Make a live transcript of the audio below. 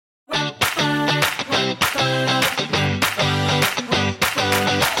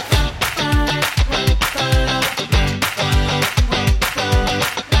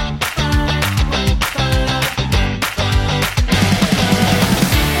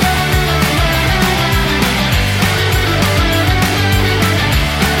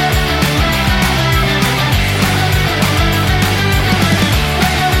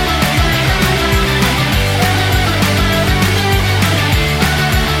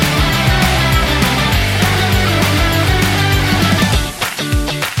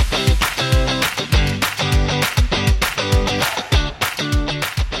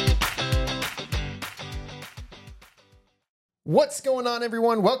going on,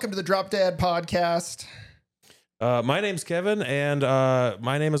 everyone? Welcome to the Drop Dad podcast. My name's Kevin, and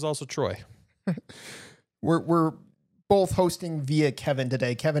my name is also Troy. We're both hosting via Kevin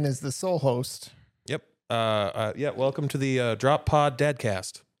today. Kevin is the sole host. Yep. Welcome to the Drop Pod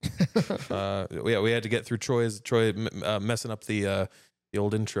Dadcast. We had to get through Troy messing up the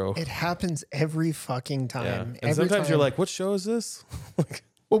old intro. It happens every fucking time. Yeah. And every sometimes time. you're like, "What show is this?"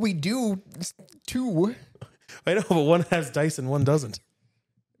 Well, we do two. I know, but one has dice and one doesn't.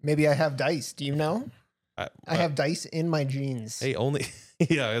 Maybe I have dice. Do you know? I have dice in my jeans. Hey, only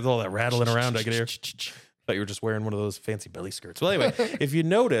yeah, it's all that rattling around I can hear. Thought you were just wearing one of those fancy belly skirts. Well, anyway, if you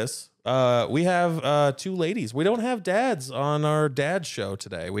notice, we have two ladies. We don't have dads on our dad show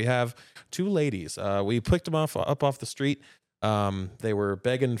today. We have two ladies. We picked them up off the street. They were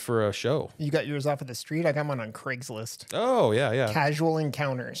begging for a show. You got yours off of the street? I got mine on Craigslist. Oh, yeah. Casual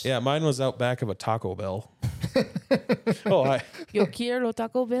encounters. Yeah, mine was out back of a Taco Bell. Oh, hi. Yo quiero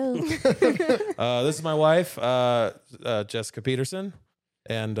Taco Bell. This is my wife, Jessica Peterson,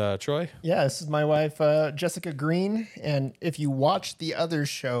 and Troy. Yeah, this is my wife, Jessica Green. And if you watch the other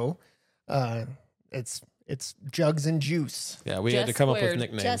show, it's Jugs and Juice. Yeah, we had to Jess come up with squared.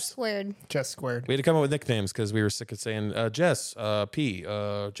 nicknames. Jess squared. We had to come up with nicknames because we were sick of saying Jess P,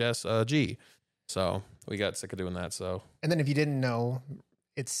 Jess G. So we got sick of doing that. So And then if you didn't know,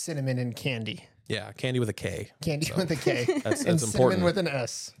 it's cinnamon and candy. yeah, candy with a K. Candy So with a K. That's and important. cinnamon with an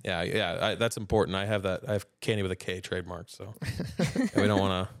S. Yeah, that's important. I have that. I have candy with a K trademark. So we don't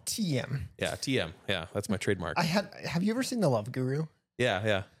want to. TM. Yeah, TM. Yeah, that's my trademark. Have you ever seen The Love Guru?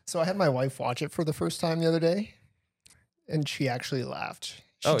 Yeah. So I had my wife watch it for the first time the other day, and she actually laughed.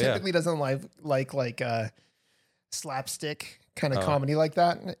 She typically doesn't like slapstick kind of comedy like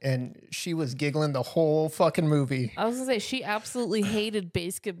that, and she was giggling the whole fucking movie. I was gonna say she absolutely hated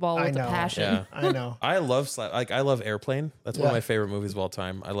basketball with a passion. Yeah. I know. I love Airplane. That's one of my favorite movies of all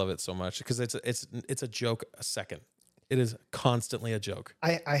time. I love it so much because it's a joke a second. It is constantly a joke.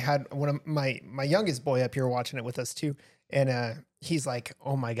 I had one of my youngest boy up here watching it with us too, and he's like,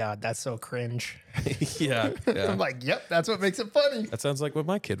 "Oh my god, that's so cringe." Yeah. I'm like, "Yep, that's what makes it funny." That sounds like what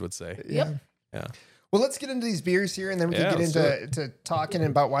my kid would say. Yeah. Yeah. Well, let's get into these beers here, and then we can get into talking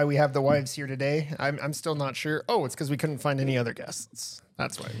about why we have the wives here today. I'm still not sure. Oh, it's because we couldn't find any other guests.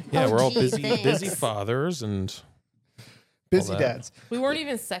 That's why. Yeah, we're all thanks. busy fathers and Busy all that. dads. We weren't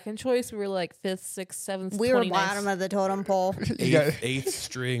even second choice. We were like fifth, sixth, seventh. We were 29th. bottom of the totem pole. eighth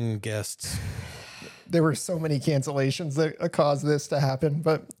string guests. There were so many cancellations that caused this to happen,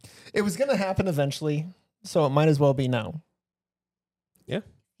 but it was going to happen eventually, so it might as well be now. Yeah.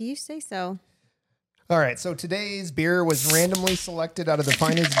 You say so. All right, so today's beer was randomly selected out of the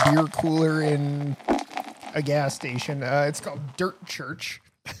finest beer cooler in a gas station. It's called Dirt Church.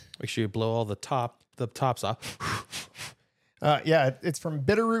 Make sure you blow all the tops off. Yeah, it's from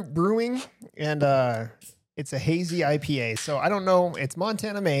Bitterroot Brewing, and it's a hazy IPA. So I don't know. It's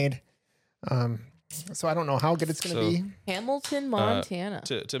Montana made. So I don't know how good it's going to be. Hamilton, Montana.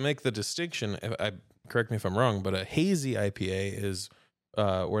 To make the distinction, correct me if I'm wrong, but a hazy IPA is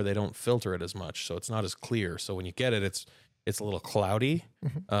where they don't filter it as much, so it's not as clear. So when you get it, it's a little cloudy.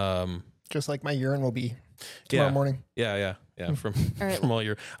 Just like my urine will be tomorrow morning. Yeah. From all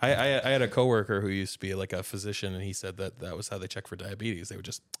your, I had a coworker who used to be like a physician, and he said that was how they check for diabetes. They would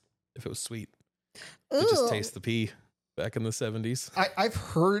just, if it was sweet, they just taste the pee. Back in the 70s, I've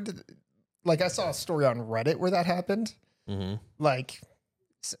heard, like I saw a story on Reddit where that happened. Mm-hmm. Like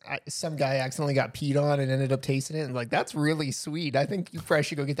some guy accidentally got peed on and ended up tasting it, and like that's really sweet. I think you probably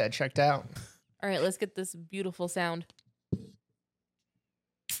should go get that checked out. All right, let's get this beautiful sound.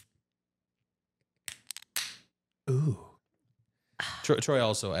 Ooh. Troy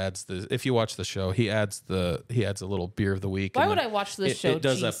also adds the. If you watch the show, he adds a little beer of the week. Why would I watch this show? It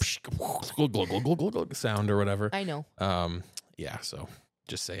does a sound or whatever. I know. Yeah. So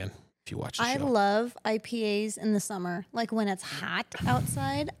just saying, if you watch the I show. love IPAs in the summer. Like when it's hot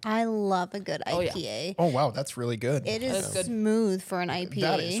outside, I love a good Oh, yeah. IPA. Oh wow, that's really good. It is That's good. smooth for an IPA.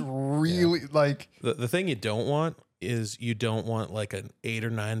 That is really like The thing you don't want is you don't want like an 8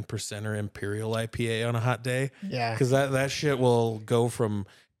 or 9% Imperial IPA on a hot day. yeah. Because that shit will go from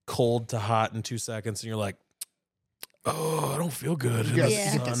cold to hot in 2 seconds, and you're like, oh, I don't feel good. You in get, the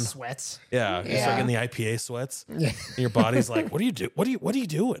Yeah. you get the sun. sweats. Yeah, you start getting the IPA sweats. Yeah. And your body's like, what are you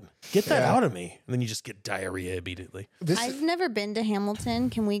doing? Get that Yeah. out of me. And then you just get diarrhea immediately. I've never been to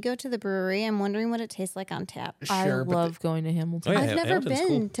Hamilton. Can we go to the brewery? I'm wondering what it tastes like on tap. I Sure, but love going to Hamilton. Oh, yeah. I've never Hamilton's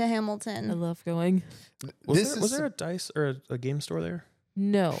been cool. to Hamilton. I love going. Was there a dice or a game store there?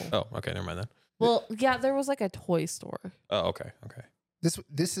 No. Oh, okay, never mind that. Well, yeah, there was like a toy store. Oh, okay.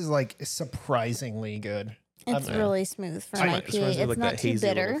 this is like surprisingly good. It's really smooth for an IPA. It's like not that too hazy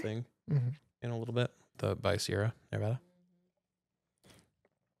bitter. little thing in a little bit. The by Sierra Nevada.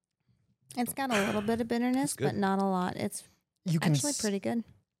 It's got a little bit of bitterness, but not a lot. It's actually pretty good.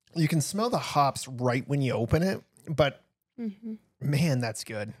 You can smell the hops right when you open it, but man, that's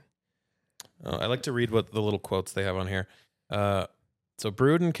good. I like to read what the little quotes they have on here. So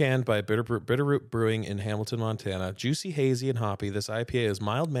brewed and canned by Bitterroot Brewing in Hamilton, Montana. Juicy, hazy, and hoppy, this IPA is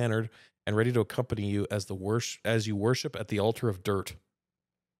mild-mannered and ready to accompany you as you worship at the altar of dirt.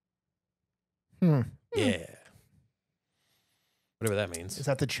 Yeah. Whatever that means. Is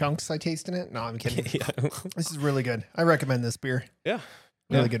that the chunks I taste in it? No, I'm kidding. Yeah. This is really good. I recommend this beer. Yeah.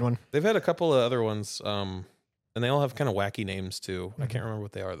 Really good one. They've had a couple of other ones, and they all have kind of wacky names too. I can't remember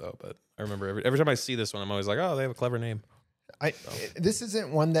what they are though, but I remember every time I see this one, I'm always like, oh, they have a clever name. This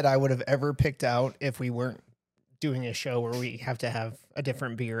isn't one that I would have ever picked out if we weren't doing a show where we have to have a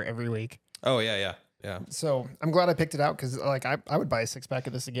different beer every week. Oh, yeah. So I'm glad I picked it out because like I would buy a 6-pack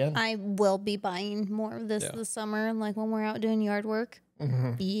of this again. I will be buying more of this this summer, like when we're out doing yard work.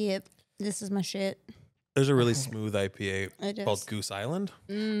 Yep, this is my shit. There's a really smooth IPA called Goose Island.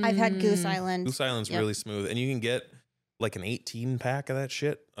 I've had Goose Island. Goose Island's really smooth, and you can get like an 18-pack of that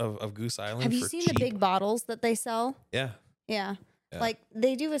shit of Goose Island. Have you seen the big bottles that they sell? Yeah. Like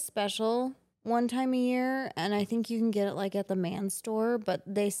they do a special one time a year, and I think you can get it like at the man store, but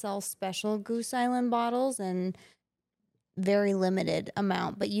they sell special Goose Island bottles and very limited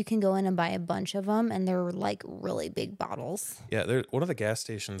amount, but you can go in and buy a bunch of them, and they're like really big bottles. Yeah, one of the gas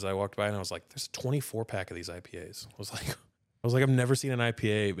stations I walked by, and I was like, there's a 24-pack of these IPAs. I was like, I've never seen an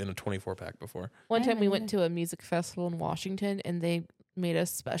IPA in a 24-pack before. One time we went to a music festival in Washington, and they made a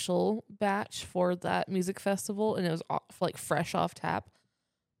special batch for that music festival, and it was like fresh off tap.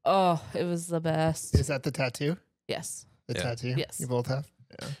 Oh, it was the best. Is that the tattoo? Yes. The tattoo? Yes. You both have?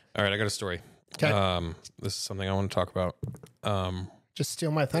 Yeah. All right, I got a story. Okay. This is something I want to talk about. Just steal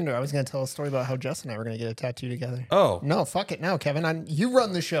my thunder. I was going to tell a story about how Jess and I were going to get a tattoo together. Oh. No, fuck it now, Kevin. You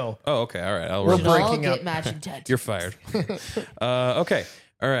run the show. Oh, okay. All right. We're breaking up. Get matching tattoos. You're fired. Okay.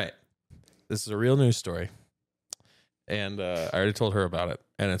 All right. This is a real news story. And I already told her about it.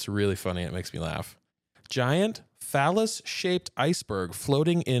 And it's really funny. It makes me laugh. Giant phallus-shaped iceberg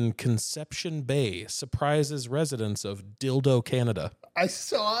floating in Conception Bay surprises residents of Dildo, Canada. I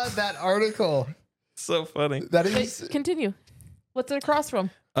saw that article. So funny. That is. Continue. What's it across from?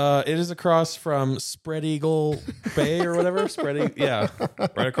 It is across from Spread Eagle Bay or whatever.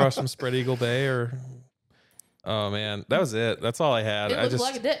 Right across from Spread Eagle Bay. Oh man, that was it. That's all I had. It looked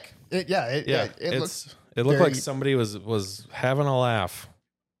like a dick. It looked like somebody was having a laugh.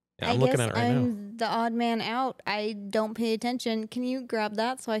 Yeah, I'm looking at it right now. I'm the odd man out. I don't pay attention. Can you grab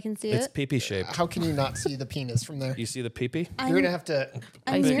that so I can see It's it? pee-pee shaped. How can you not see the penis from there? You see the pee-pee? You're going to have to...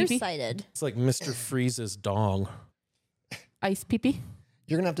 I'm nearsighted. It's like Mr. Freeze's dong. Ice pee-pee?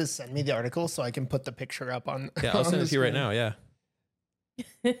 You're going to have to send me the article so I can put the picture up on... Yeah, I'll send it to you right now, yeah.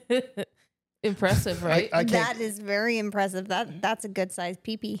 Impressive, right? That is very impressive. That's a good size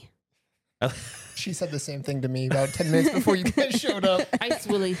pee-pee. She said the same thing to me about 10 minutes before you guys showed up. Ice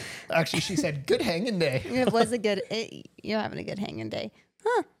Willie. Actually, she said, good hanging day. It was you're having a good hanging day.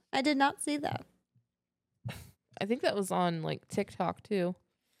 Huh. I did not see that. I think that was on like TikTok too.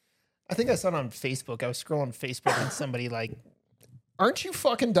 I think I saw it on Facebook. I was scrolling Facebook and somebody like, aren't you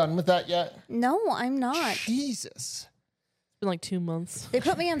fucking done with that yet? No, I'm not. Jesus. It's been like 2 months. They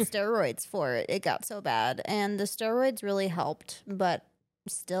put me on steroids for it. It got so bad. And the steroids really helped, but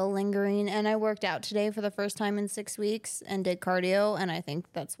still lingering. And I worked out today for the first time in 6 weeks and did cardio. And I think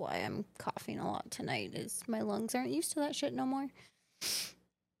that's why I'm coughing a lot tonight is my lungs aren't used to that shit no more.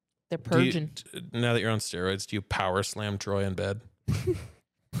 They're purging. Now that you're on steroids, do you power slam Troy in bed?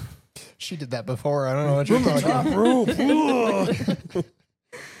 She did that before. I don't know what you're talking about.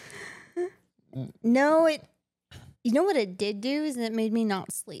 No, you know what it did do is it made me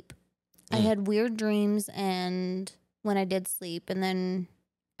not sleep. I had weird dreams and when I did sleep, and then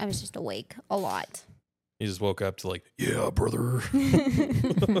I was just awake a lot. You just woke up to like, yeah, brother.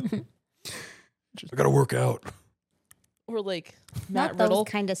 I gotta work out. Or like Not Matt Riddle.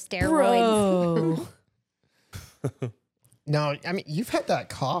 those kind of steroids. No, I mean, you've had that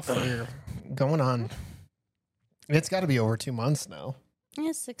cough for going on. It's got to be over 2 months now.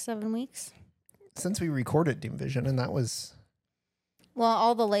 Yeah, 6-7 weeks. Since we recorded Doom Vision, and that was... Well,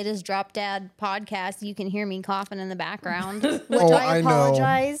 all the latest Drop Dad podcasts, you can hear me coughing in the background. Which I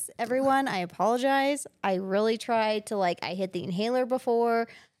apologize, everyone. I apologize. I really tried to, I hit the inhaler before.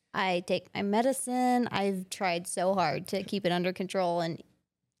 I take my medicine. I've tried so hard to keep it under control, and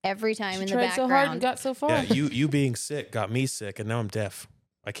every time in the background. So hard and got so far. Yeah, you being sick got me sick, and now I'm deaf.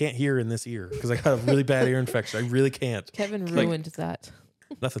 I can't hear in this ear because I got a really bad ear infection. I really can't. Kevin ruined that.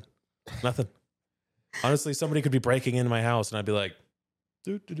 Nothing. Honestly, somebody could be breaking into my house and I'd be like,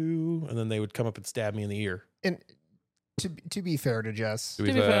 doo doo doo, and then they would come up and stab me in the ear. And to be fair to Jess, To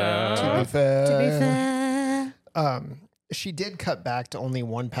be fair. She did cut back to only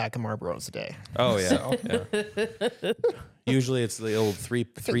 1 pack of Marlboros a day. Oh yeah. Yeah. Usually it's the old three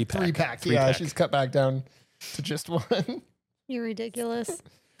pack. 3-pack. Yeah, she's cut back down to just 1. You're ridiculous.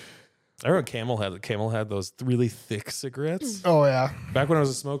 I remember Camel had those really thick cigarettes. Oh yeah. Back when I was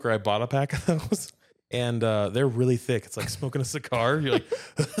a smoker, I bought a pack of those, and they're really thick. It's like smoking a cigar. You're like,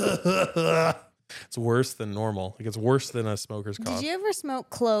 it's worse than normal. Like it's worse than a smoker's cough. Did you ever smoke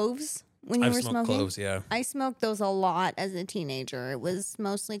cloves when you I've were smoked smoking? cloves, yeah. I smoked those a lot as a teenager. It was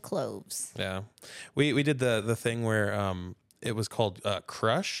mostly cloves. Yeah. We did the thing where it was called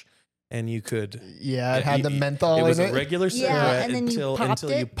Crush. And you could, yeah, it had the menthol in it. It was a regular cigarette and then until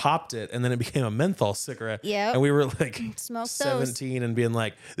you popped it, and then it became a menthol cigarette. Yep. And we were like Smoke 17 and being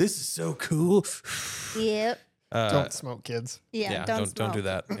like, "This is so cool." Yep. Don't smoke, kids. Yeah. Don't do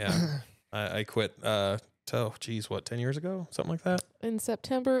that. Yeah, I quit. 10 years ago, something like that. In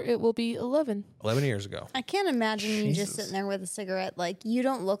September, it will be 11. 11 years ago. I can't imagine you just Jesus. sitting there with a cigarette. Like, you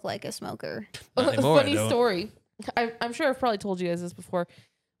don't look like a smoker. Not anymore, I Funny don't. story. I'm sure I've probably told you guys this before,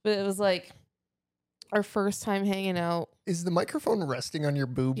 but it was like our first time hanging out. Is the microphone resting on your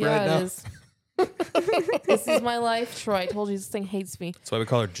boob Yeah, right now? it is. This is my life, Troy. I told you this thing hates me. That's why we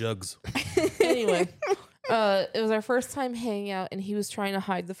call her Jugs. Anyway, it was our first time hanging out, and he was trying to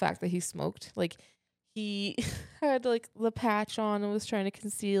hide the fact that he smoked. Like, he had like the patch on and was trying to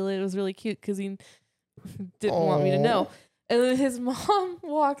conceal it. It was really cute because he didn't want me to know. And then his mom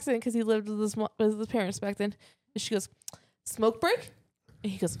walks in because he lived with his parents back then, and she goes, "Smoke break?"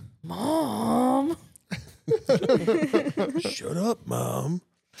 And he goes, "Mom." Shut up, Mom.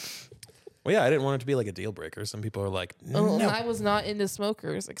 Well, yeah, I didn't want it to be like a deal breaker. Some people are like, Oh, no. I was not into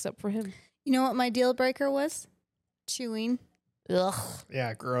smokers except for him. You know what my deal breaker was? Chewing. Ugh.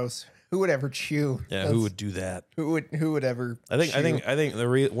 Yeah, gross. Who would ever chew? Yeah, That's- who would do that? Who would ever? I think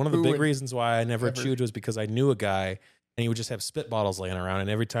one of the Who big would reasons why I never ever- chewed was because I knew a guy and he would just have spit bottles laying around, and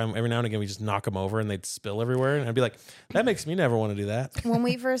every now and again we just knock them over and they'd spill everywhere, and I'd be like, that makes me never want to do that. When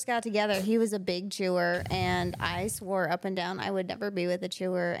we first got together, he was a big chewer, and I swore up and down I would never be with a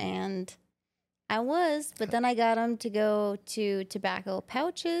chewer, and I was. But then I got him to go to tobacco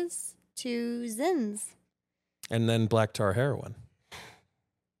pouches to Zins. And then black tar heroin.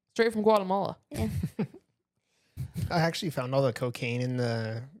 Straight from Guatemala. Yeah. I actually found all the cocaine in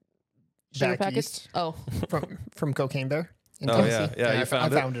the Sugar back packets. east Oh, from Cocaine Bear in Oh, yeah. Tennessee. Yeah, you I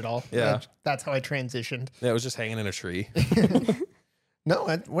found it? found it all. Yeah. That's how I transitioned. Yeah, it was just hanging in a tree. No,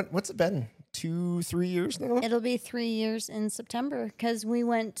 what's it been? 2-3 years now? It'll be 3 years in September because we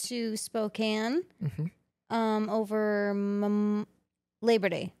went to Spokane over Labor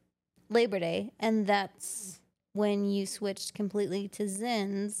Day, and that's when you switched completely to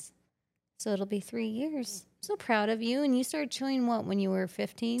Zins. So it'll be 3 years. So proud of you. And you started chewing what when you were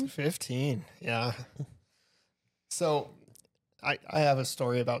 15? 15, yeah. So I have a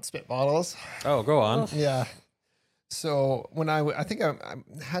story about spit bottles. Oh, go on. Yeah. So when I think I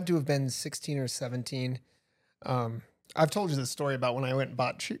had to have been 16 or 17. I've told you the story about when I went and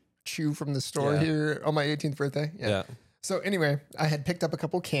bought chew from the store here on my 18th birthday. Yeah. So anyway, I had picked up a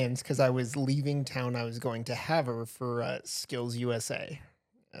couple cans because I was leaving town. I was going to Havre for Skills USA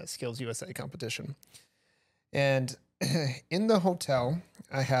competition. And in the hotel,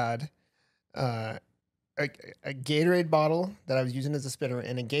 I had a Gatorade bottle that I was using as a spitter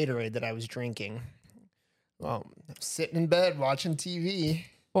and a Gatorade that I was drinking. Well, sitting in bed watching TV.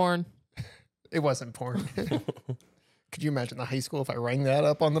 porn. It wasn't porn. Could you imagine the high school if I rang that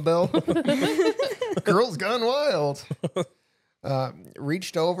up on the bell? Girls Gone Wild.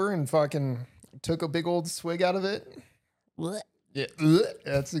 Reached over and fucking took a big old swig out of it. What? Yeah,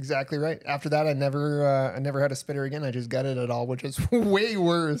 that's exactly right. After that, I never had a spitter again. I just gutted it all, which is way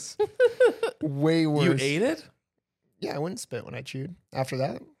worse. Way worse. You ate it? Yeah, I wouldn't spit when I chewed. After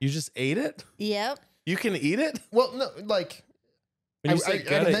that, You just ate it? Yep. You can eat it? well, no, like When you I- say I'd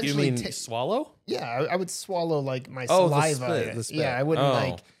gut it, you eventually mean swallow? yeah, I would swallow like my Oh, the saliva. spit, in it. the spit. Yeah, I wouldn't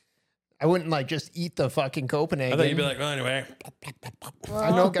Oh. I wouldn't like just eat the fucking Copenhagen. I thought you'd be like, well, anyway.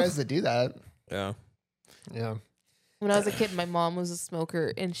 I know guys that do that. Yeah. Yeah. When I was a kid, my mom was a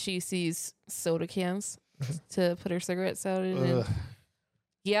smoker, and she sees soda cans to put her cigarettes out in. And Ugh.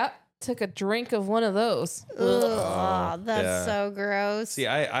 yeah, took a drink of one of those. Ugh, that's yeah. so gross. See,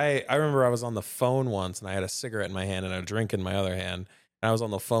 I remember I was on the phone once and I had a cigarette in my hand and a drink in my other hand. And I was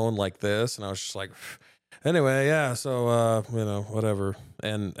on the phone like this and I was just like, Anyway, yeah. So whatever,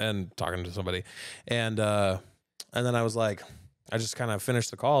 and talking to somebody, and then I was like, I just kind of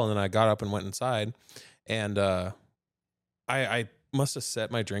finished the call, and then I got up and went inside, and I must have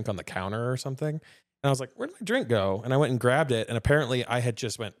set my drink on the counter or something. And I was like, where'd my drink go? And I went and grabbed it. And apparently I had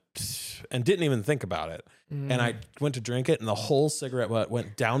just went and didn't even think about it. And I went to drink it and the whole cigarette butt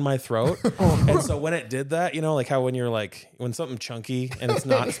went down my throat. And so when it did that, like how when you're like, when something chunky and it's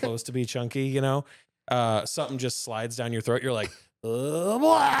not supposed to be chunky, something just slides down your throat. You're like, oh,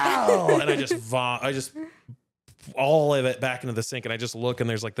 wow. And I just all of it back into the sink. And I just look and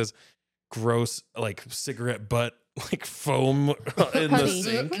there's like this gross, like cigarette butt, like foam in the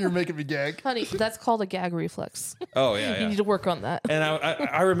sink. You're making me gag. Honey, that's called a gag reflex. Oh yeah, You need to work on that. And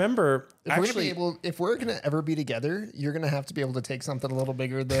I remember if we're gonna ever be together, you're gonna have to be able to take something a little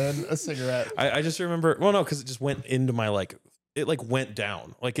bigger than a cigarette. I just remember. Well, no, because it just went into my it went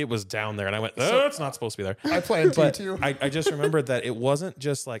down, like it was down there, and I went, oh, it's not supposed to be there. I planned to too. I just remembered that it wasn't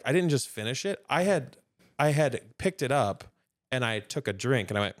just like I didn't just finish it. I had picked it up and I took a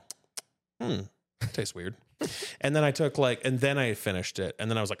drink and I went, tastes weird. And then I took and then I finished it. And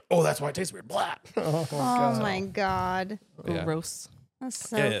then I was like, oh, that's why it tastes weird. Blah. Oh my God. Yeah. Gross. That's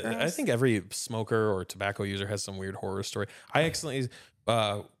so Yeah, gross. I think every smoker or tobacco user has some weird horror story. I accidentally,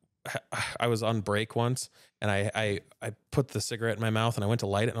 I was on break once and I put the cigarette in my mouth and I went to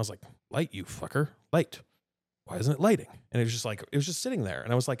light it and I was like, light, you fucker, light. Why isn't it lighting? And it was just it was just sitting there.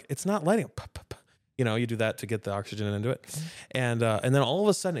 And I was like, it's not lighting. You do that to get the oxygen into it. And then all of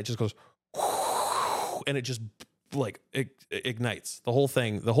a sudden it just goes, and it just it ignites the whole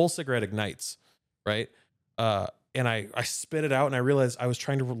thing. The whole cigarette ignites, right? And I spit it out, and I realized I was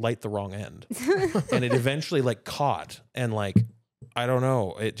trying to light the wrong end, and it eventually caught, and I don't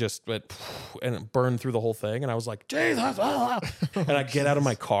know, it just went and it burned through the whole thing, and I was like, Jesus! And I get out of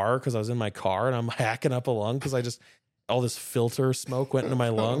my car because I was in my car, and I'm hacking up a lung because all this filter smoke went into my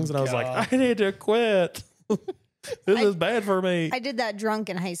lungs, and I was like, I need to quit. This is bad for me. I did that drunk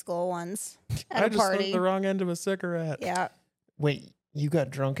in high school once at a just party. lit the wrong end of a cigarette. Yeah. Wait, you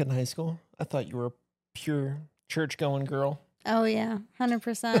got drunk in high school? I thought you were a pure church-going girl. Oh yeah,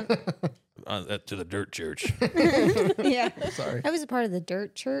 100%. To the dirt church. Yeah. Sorry. I was a part of the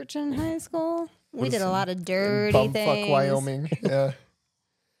dirt church in high school. We did a lot of dirty Bumfuck things. Wyoming. Yeah.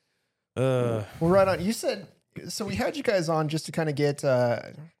 Uh, Well, right on. You said, so we had you guys on just to kind of get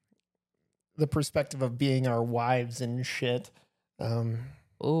the perspective of being our wives and shit.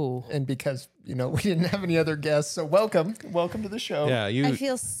 Oh. And because, we didn't have any other guests. So welcome to the show. yeah, I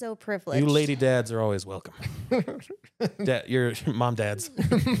feel so privileged. you lady dads are always welcome. Your mom dads.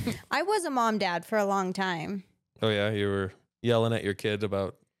 I was a mom dad for a long time. Oh yeah, you were yelling at your kid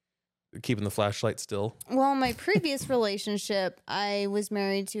about keeping the flashlight still. Well, my previous relationship, I was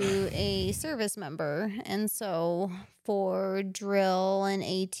married to a service member. And so for drill and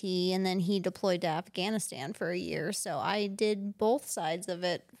AT, and then he deployed to Afghanistan for a year. So I did both sides of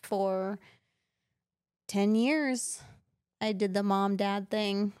it for 10 years. I did the mom-dad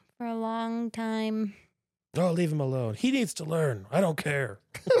thing for a long time. Oh, leave him alone. He needs to learn. I don't care.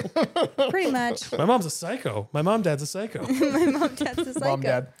 Pretty much. My mom's a psycho. My mom dad's a psycho. My mom-dad's a psycho. Mom,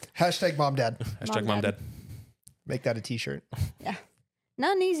 dad. Hashtag mom, dad. Hashtag mom dad. Make that a t-shirt. Yeah.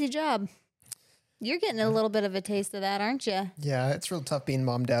 Not an easy job. You're getting a little bit of a taste of that, aren't you? Yeah, it's real tough being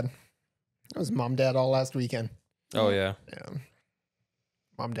mom, dad. I was mom, dad all last weekend. Oh yeah. Yeah.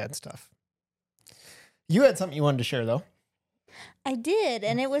 Mom, dad stuff. You had something you wanted to share, though. I did,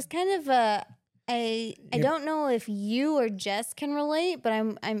 and it was kind of I don't know if you or Jess can relate, but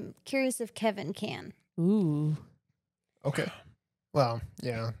I'm curious if Kevin can. Ooh. Okay. Well,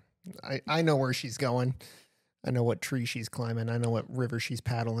 yeah. I know where she's going. I know what tree she's climbing. I know what river she's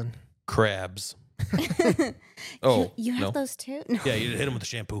paddling. Crabs. Oh, you have no. those too? No, Yeah, you hit him with the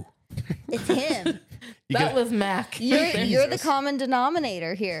shampoo. it's him. That was Mac. You're the common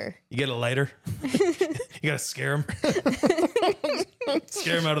denominator here. You get a lighter. You gotta scare him.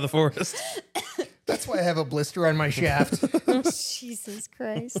 Scare him out of the forest. That's why I have a blister on my shaft. Jesus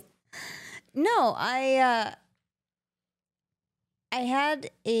Christ. No, I had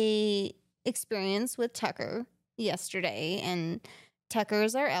a experience with Tucker yesterday, and Tucker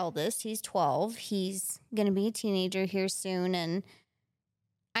is our eldest. He's 12. He's going to be a teenager here soon, and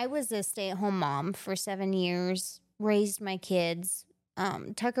I was a stay-at-home mom for 7 years, raised my kids.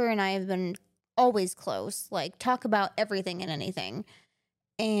 Tucker and I have been always close, talk about everything and anything.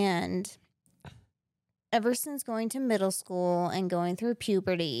 And ever since going to middle school and going through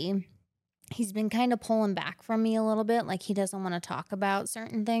puberty, he's been kind of pulling back from me a little bit. He doesn't want to talk about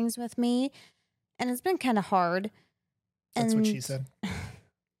certain things with me. And it's been kind of hard. That's what she said.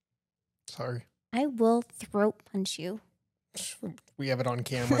 Sorry. I will throat punch you. We have it on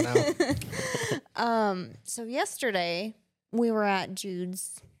camera now. So yesterday we were at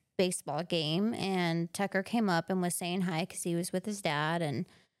Jude's baseball game and Tucker came up and was saying hi because he was with his dad. And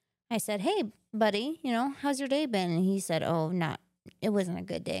I said, hey, buddy, how's your day been? And he said, it wasn't a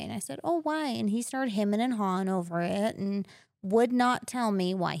good day. And I said, oh, why? And he started hemming and hawing over it and would not tell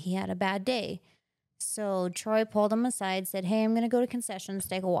me why he had a bad day. So Troy pulled him aside, said, hey, I'm going to go to concessions,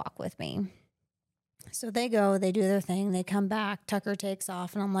 take a walk with me. So they go, they do their thing, they come back, Tucker takes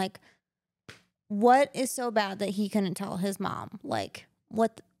off, and I'm like, what is so bad that he couldn't tell his mom? Like,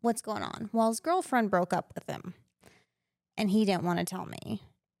 what's going on? Well, his girlfriend broke up with him, and he didn't want to tell me.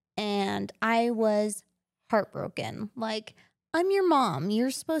 And I was heartbroken. Like, I'm your mom. You're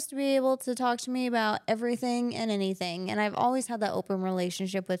supposed to be able to talk to me about everything and anything. And I've always had that open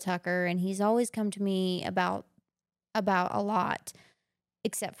relationship with Tucker, and he's always come to me about a lot,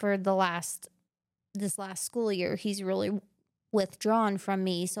 except for this last school year. He's really withdrawn from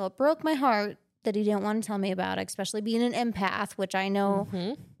me. So it broke my heart that he didn't want to tell me about it, especially being an empath, which I know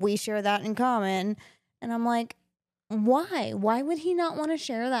we share that in common. And I'm like, why? Why would he not want to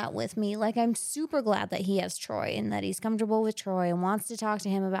share that with me? Like, I'm super glad that he has Troy and that he's comfortable with Troy and wants to talk to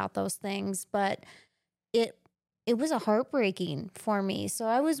him about those things. But it was a heartbreaking for me. So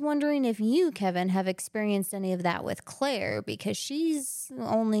I was wondering if you, Kevin, have experienced any of that with Claire, because she's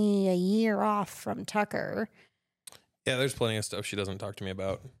only a year off from Tucker. Yeah, there's plenty of stuff she doesn't talk to me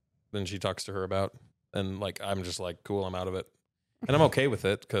about. Then she talks to her about. And like, I'm just like, cool, I'm out of it. And I'm okay with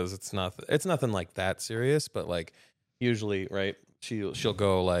it because it's nothing like that serious. But like, usually, right, she'll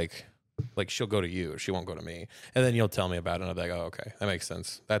go like she'll go to you. She won't go to me. And then you'll tell me about it. And I'll be like, oh, okay, that makes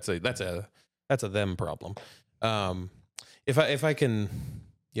sense. That's a them problem. If I can,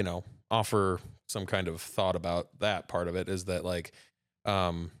 offer some kind of thought about that part of it, is that like,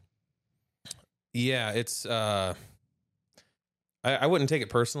 it's, I wouldn't take it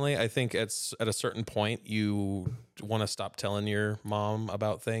personally. I think it's at a certain point you want to stop telling your mom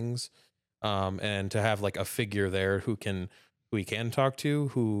about things, and to have like a figure there who you can talk to,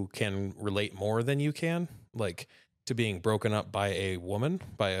 who can relate more than you can, like to being broken up by a woman,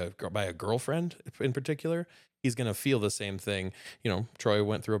 by a girlfriend in particular. He's going to feel the same thing. Troy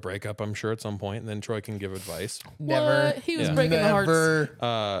went through a breakup, I'm sure, at some point, and then Troy can give advice. Never. What? He was breaking the hearts.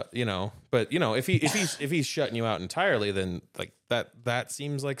 But if he's shutting you out entirely, then like that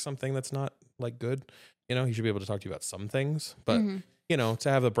seems like something that's not like good. He should be able to talk to you about some things, but to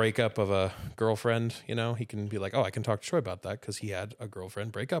have a breakup of a girlfriend, he can be like, oh, I can talk to Troy about that because he had a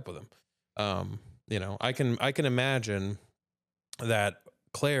girlfriend break up with him. I can imagine that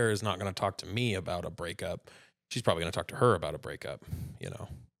Claire is not going to talk to me about a breakup. She's probably going to talk to her about a breakup,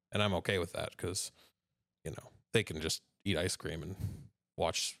 and I'm okay with that because, they can just eat ice cream and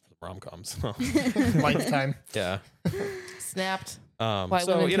watch rom-coms. Lifetime. Yeah. Snapped.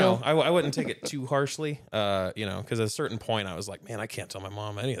 I wouldn't take it too harshly, because at a certain point I was like, man, I can't tell my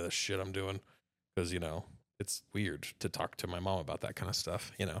mom any of this shit I'm doing because, it's weird to talk to my mom about that kind of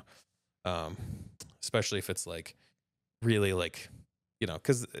stuff, especially if it's like really like,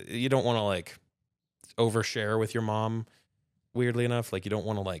 because you don't want to like overshare with your mom, weirdly enough. Like, you don't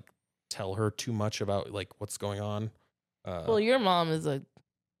want to like tell her too much about like what's going on. Well, your mom is a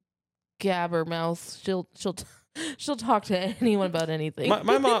gabber mouth. She'll talk to anyone about anything.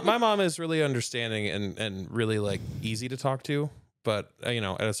 My mom is really understanding and really like easy to talk to. But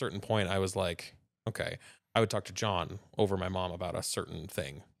at a certain point, I was like, okay, I would talk to John over my mom about a certain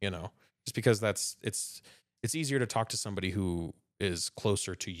thing, just because it's easier to talk to somebody who is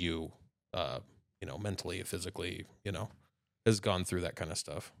closer to you, mentally, physically, has gone through that kind of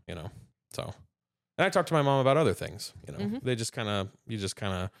stuff, so. And I talked to my mom about other things, they just you just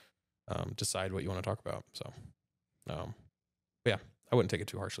kind of decide what you want to talk about. So, yeah, I wouldn't take it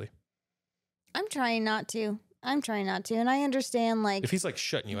too harshly. I'm trying not to. And I understand, like, if he's like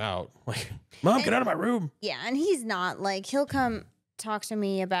shutting you out, like, Mom, get out of my room. Yeah. And he's not, like, he'll come talk to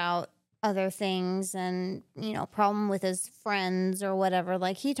me about other things and, problem with his friends or whatever.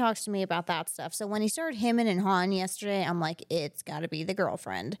 Like, he talks to me about that stuff. So when he started hemming and hawing yesterday, I'm like, it's got to be the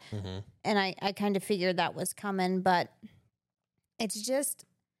girlfriend. Mm-hmm. And I kind of figured that was coming, but it's just,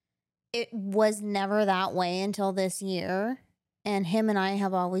 it was never that way until this year. And him and I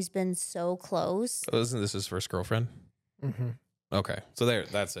have always been so close. Oh, isn't this his first girlfriend? Mm-hmm. Okay. So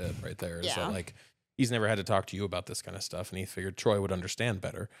that's it right there. Yeah. So like, he's never had to talk to you about this kind of stuff. And he figured Troy would understand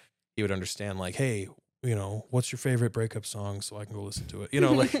better. He would understand like, hey, what's your favorite breakup song so I can go listen to it?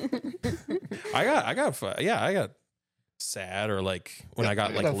 Like I got sad, or like when I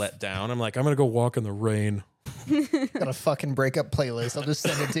got like let down, I'm like, I'm going to go walk in the rain. Got a fucking breakup playlist. I'll just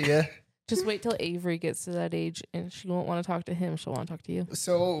send it to you. Just wait till Avery gets to that age and she won't want to talk to him. She'll want to talk to you.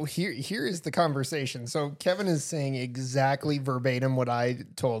 So here is the conversation. So Kevin is saying exactly verbatim what I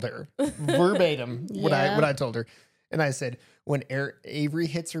told her. Verbatim what I told her. And I said, when Avery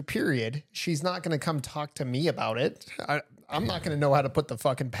hits her period, she's not going to come talk to me about it. I'm not going to know how to put the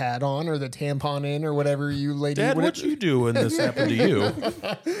fucking pad on or the tampon in or whatever you lady. Dad, what you do when this happened to you?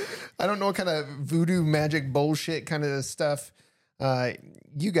 I don't know what kind of voodoo magic bullshit kind of stuff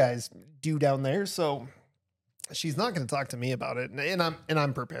you guys do down there. So she's not going to talk to me about it, and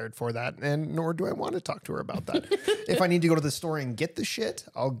I'm prepared for that, and nor do I want to talk to her about that. If I need to go to the store and get the shit,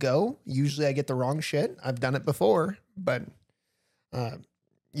 I'll go. Usually I get the wrong shit. I've done it before, but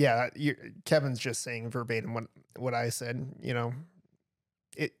Kevin's just saying verbatim what I said. You know,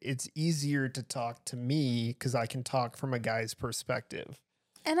 it's easier to talk to me because I can talk from a guy's perspective.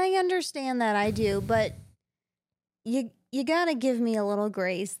 And I understand that, I do, but you got to give me a little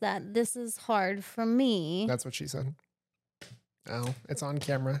grace that this is hard for me. That's what she said. Oh, it's on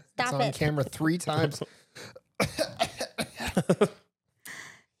camera. Stop it's on it. camera 3 times.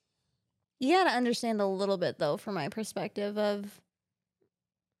 You got to understand a little bit, though, from my perspective of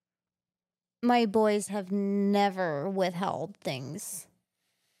my boys have never withheld things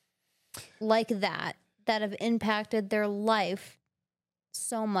like that have impacted their life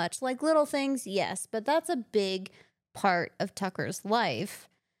so much. Like little things, yes, but that's a big part of Tucker's life.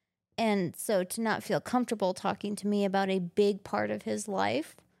 And so to not feel comfortable talking to me about a big part of his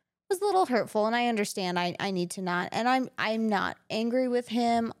life was a little hurtful. And I understand I need to not. And I'm not angry with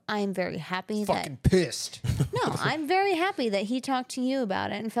him. I'm very happy Fucking pissed. No, I'm very happy that he talked to you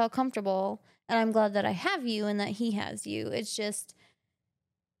about it and felt comfortable. And I'm glad that I have you and that he has you. It's just,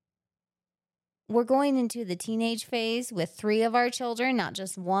 we're going into the teenage phase with 3 of our children, not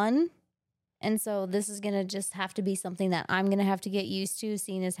just 1. And so this is going to just have to be something that I'm going to have to get used to,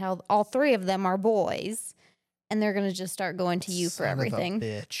 seeing as how all 3 of them are boys. And they're going to just start going to you for everything. Son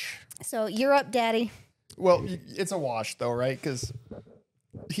of a bitch. So you're up, Daddy. Well, it's a wash, though, right? Because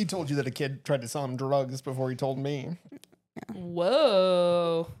he told you that a kid tried to sell him drugs before he told me.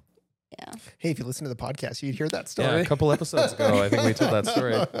 Whoa. Yeah. Hey, if you listen to the podcast, you'd hear that story. Yeah, a couple episodes ago, I think we told that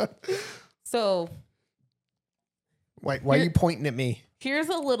story. So Why are you pointing at me? here's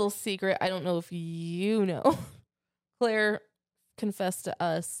a little secret. I don't know if you know. Claire confessed to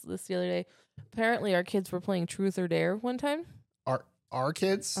us this the other day. Apparently, our kids were playing Truth or Dare one time. Our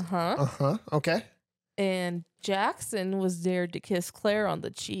kids? Uh-huh. Okay. And Jackson was dared to kiss Claire on the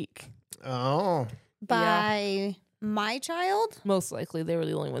cheek. Oh. By my child? Most likely, they were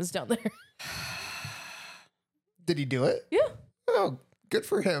the only ones down there. Did he do it? Yeah. Oh, good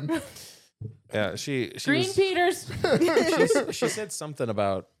for him. Yeah, she Green was, Peters. she said something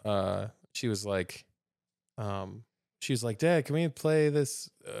about she was like Dad, can we play this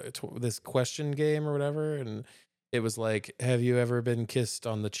this question game or whatever? And it was like, have you ever been kissed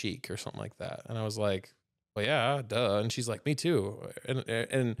on the cheek or something like that? And I was like, well, yeah, duh. And she's like, me too.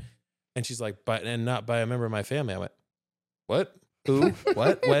 And she's like, but and not by a member of my family. I went, what? Who?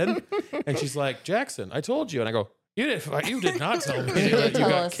 What? When? And she's like, Jackson, I told you. And I go, you did not tell me that you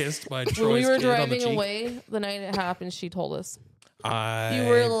got kissed by Troy's When we were kid on the driving cheek. away the night it happened, she told us. You I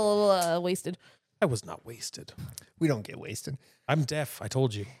were a little wasted. was not wasted. We don't get wasted. I'm deaf. I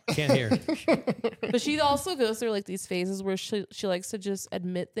told you. Can't hear. But she also goes through like these phases where she likes to just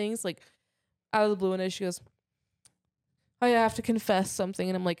admit things like out of the blue. One day she goes, I have to confess something.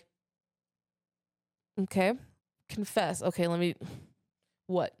 And I'm like, okay, confess. Okay,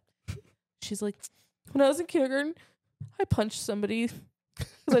 what? She's like, when I was in kindergarten, I punched somebody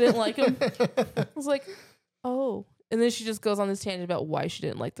because I didn't like him. I was like, oh. And then she just goes on this tangent about why she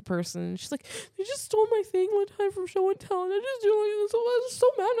didn't like the person. She's like, they just stole my thing one time from show and tell, and I just didn't like this. I was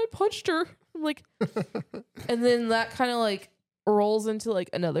so mad and I punched her. I'm like, and then that kind of like rolls into like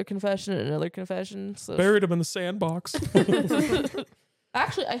another confession and another confession. So Buried him in the sandbox.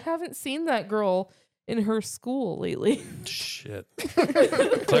 actually, I haven't seen that girl in her school lately. Shit.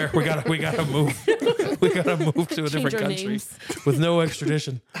 Claire, we gotta move. We gotta move to a Change different our country names. with no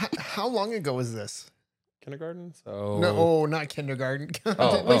extradition. How long ago was this? Kindergarten? So No, not kindergarten.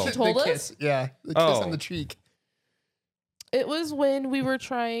 Wait, she told us? Kiss. Yeah, the kiss on the cheek. It was when we were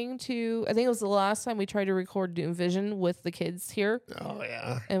trying to, I think it was the last time we tried to record Doom Vision with the kids here. Oh,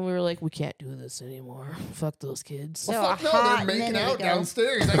 yeah. And we were like, we can't do this anymore. Fuck those kids. Well, No, fuck a no, hot they're making minute out ago.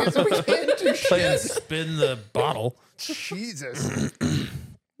 downstairs. I guess we can't do play and shit. spin the bottle. Jesus.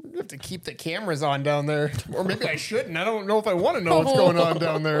 We have to keep the cameras on down there. Or maybe I shouldn't. I don't know if I want to know what's going on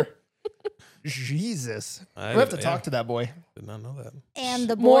down there. Jesus. We have to talk to that boy. Did not know that. And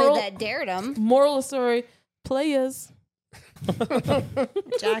the boy Moral- that dared him. Moral of the story, players.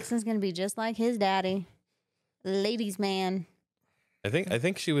 Jackson's gonna be just like his daddy, ladies' man. I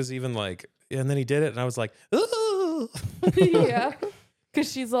think she was even like, and then he did it, and I was like, ooh. Yeah. Because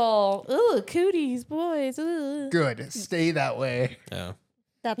she's all, ooh, cooties, boys. Ooh. Good. Stay that way. Yeah.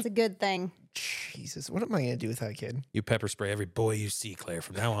 That's a good thing. Jesus, what am I going to do with that kid? You pepper spray every boy you see, Claire,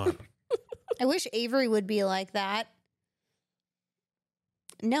 from now on. I wish Avery would be like that.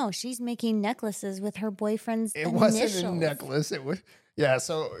 No, she's making necklaces with her boyfriend's It initials. wasn't a necklace. It was, yeah.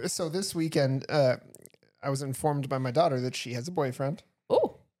 So this weekend, I was informed by my daughter that she has a boyfriend.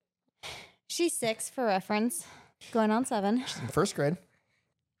 Oh. She's 6 for reference, going on 7. She's in first grade.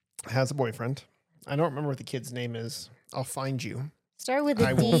 Has a boyfriend. I don't remember what the kid's name is. I'll find you. Start with a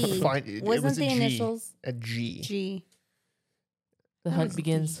I will D. find it. Wasn't It was the a G. initials A G. G? The hunt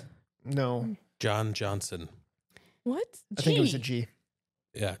begins. No, John Johnson. What? I think it was a G.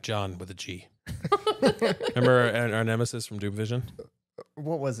 Yeah, John with a G. Remember our nemesis from Doom Vision?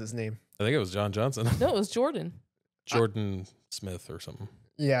 What was his name? I think it was John Johnson. No, it was Jordan. Jordan Smith or something.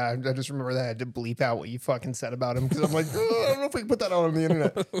 Yeah, I just remember that I had to bleep out what you fucking said about him because I'm like, oh, I don't know if we can put that out on the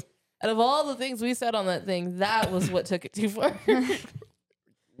internet. Out of all the things we said on that thing, that was what took it too far.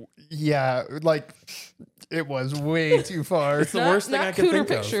 Yeah, like it was way too far. It's the worst thing I could cooter think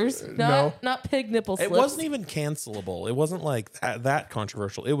pictures. of. Not pig nipple slips. It wasn't even cancelable. It wasn't like that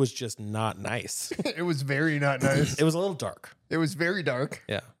controversial. It was just not nice. It was very not nice. It was a little dark. It was very dark.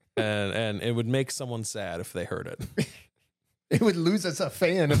 Yeah. And it would make someone sad if they heard it. It would lose us a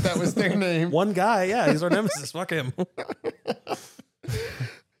fan if that was their name. One guy, yeah, he's our nemesis. Fuck him.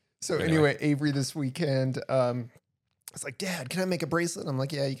 So anyway, Avery this weekend, it's like, Dad, can I make a bracelet? I'm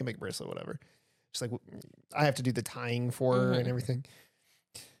like, yeah, you can make a bracelet, whatever. She's like, I have to do the tying for her and everything.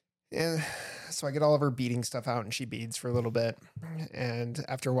 And so I get all of her beading stuff out and she beads for a little bit. And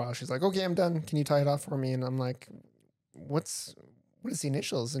after a while, she's like, okay, I'm done. Can you tie it off for me? And I'm like, what is the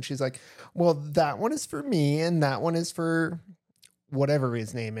initials? And she's like, well, that one is for me and that one is for whatever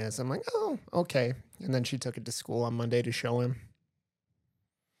his name is. I'm like, oh, okay. And then she took it to school on Monday to show him.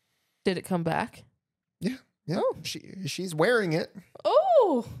 Did it come back? Yeah. Oh. She's wearing it.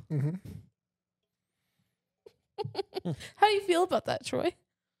 Oh. Mm-hmm. How do you feel about that, Troy?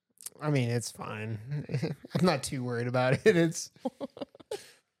 I mean, it's fine. I'm not too worried about it. It's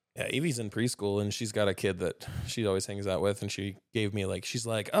Yeah, Evie's in preschool and she's got a kid that she always hangs out with, and she gave me she's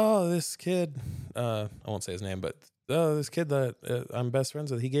like, oh, this kid, I won't say his name, but this kid that I'm best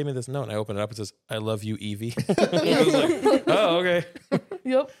friends with, he gave me this note, and I open it up, it says, I love you, Evie. I was like, oh, okay.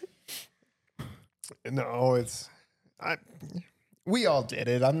 Yep. no, we all did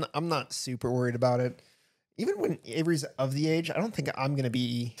it. I'm not super worried about it. Even when Avery's of the age, I don't think I'm going to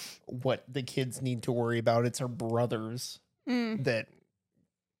be what the kids need to worry about. It's our brothers that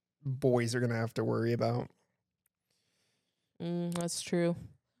boys are going to have to worry about. That's true.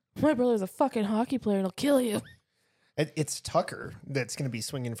 My brother's a fucking hockey player and he'll kill you. It's Tucker that's going to be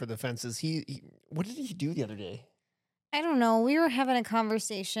swinging for the fences. He what did he do the other day? I don't know. We were having a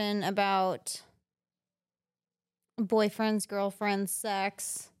conversation about boyfriends, girlfriends,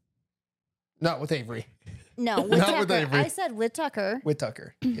 sex. Not with Avery. No, with Not Tucker. with Avery. I said with Tucker. With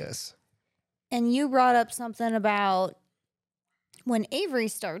Tucker, yes. And you brought up something about when Avery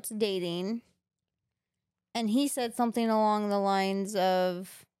starts dating, and he said something along the lines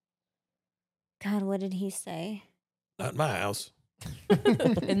of, God, what did he say? Not in my house.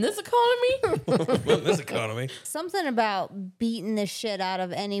 In this economy? In this economy. Something about beating the shit out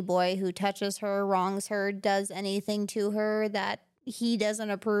of any boy who touches her, wrongs her, does anything to her that he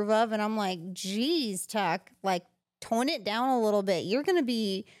doesn't approve of. And I'm like, geez, Tuck, tone it down a little bit. You're going to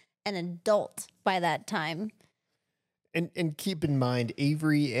be an adult by that time. And keep in mind,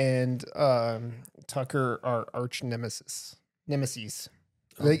 Avery and Tucker are arch nemesis.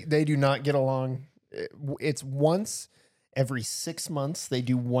 They do not get along. It's once every 6 months they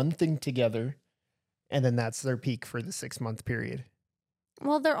do one thing together, and then that's their peak for the 6 month period.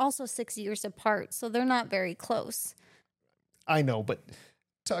 Well, they're also 6 years apart, so they're not very close. I know, but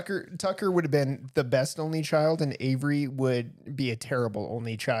Tucker would have been the best only child, and Avery would be a terrible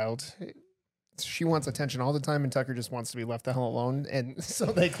only child. She wants attention all the time, and Tucker just wants to be left the hell alone, and so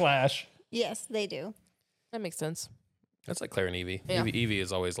they clash. Yes, they do. That makes sense. That's like Claire and Evie. Yeah. Evie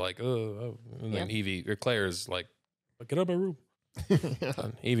is always like, oh. And then Evie, or Claire is like, get out of my room.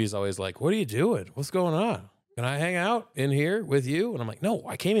 And Evie's always like, what are you doing? What's going on? Can I hang out in here with you? And I'm like, no,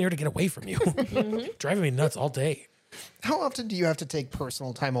 I came in here to get away from you. Driving me nuts all day. How often do you have to take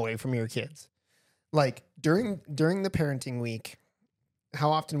personal time away from your kids? Like during the parenting week,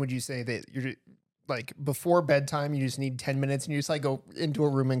 how often would you say that you're like before bedtime, you just need 10 minutes and you just go into a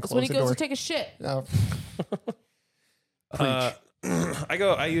room and That's close when he the goes door? to take a shit. No.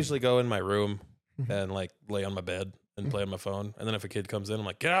 I usually go in my room and like lay on my bed and play on my phone. And then if a kid comes in, I'm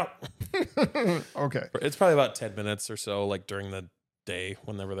like, get out. Okay. It's probably about 10 minutes or so, like during the day,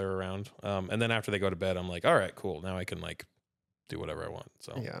 whenever they're around. And then after they go to bed, I'm like, all right, cool. Now I can like do whatever I want.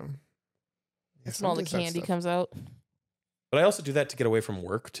 So Yeah. When all the candy comes out. But I also do that to get away from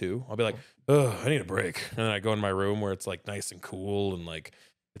work too. I'll be like, oh, I need a break. And then I go in my room where it's like nice and cool and like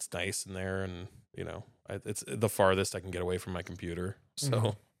it's nice in there. And, you know, it's the farthest I can get away from my computer.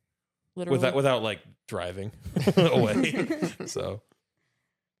 So without like driving away. So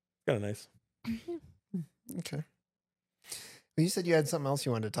kind of nice. Okay. You said you had something else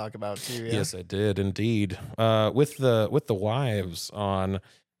you wanted to talk about too. Yeah? Yes, I did indeed. With the wives on,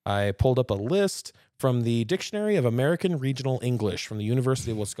 I pulled up a list from the Dictionary of American Regional English from the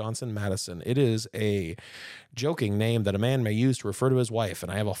University of Wisconsin-Madison. It is a joking name that a man may use to refer to his wife,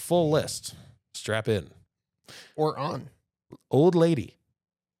 and I have a full list. Strap in. Or on. Old lady.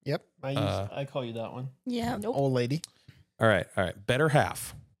 Yep. I call you that one. Yeah. Nope. Old lady. All right. Better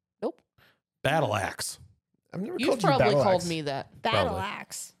half. Nope. Battle axe. I've never You've called you probably battle called axe. me that. Battle Probably.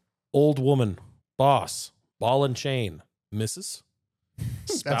 axe. Old woman. Boss. Ball and chain. Mrs.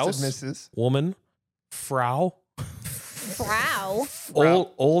 Spouse. That's a Mrs. Woman. Frau. Frau.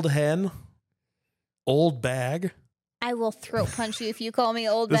 Old hen. Old bag. I will throat punch you if you call me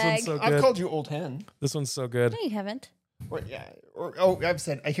old This bag. one's so I've good. called you old hen. This one's so good. No, you haven't. Or, yeah. I've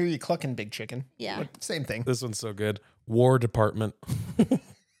said, I hear you clucking, big chicken. Yeah. But same thing. This one's so good. War department.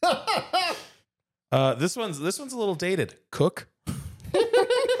 This one's a little dated. Cook.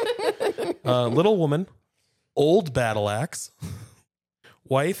 Little woman. Old battle axe.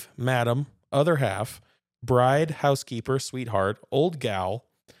 Wife, madam, other half. Bride, housekeeper, sweetheart. Old gal.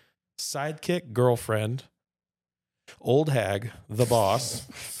 Sidekick, girlfriend. Old hag, the boss.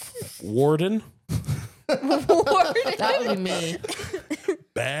 Warden. That would be me.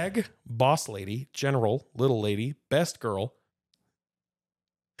 Bag, boss lady, general, little lady, best girl.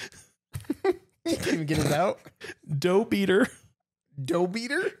 You can't even get it out. Dough beater. Dough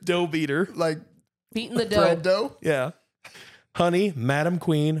beater? Dough beater. Like Beating the bread dough. dough? Yeah. Honey, Madam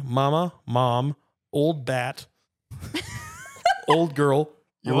Queen, Mama, Mom, Old Bat, Old Girl,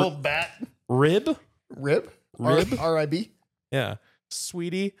 You old bat. Rib. Rib? Rib? R-I-B? Yeah.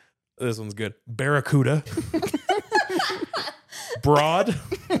 Sweetie. This one's good. Barracuda. Broad.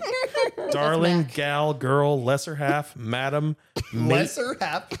 Darling, gal, girl, lesser half, madam, mate. Lesser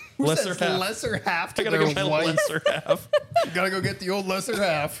half? Who Lesser says half. lesser half to I gotta their get my wife? lesser half. You gotta go get the old lesser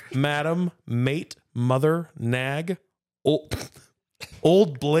half. Madam, mate, mother, nag,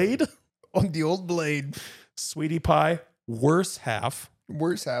 old blade, On the old blade. sweetie pie, worse half,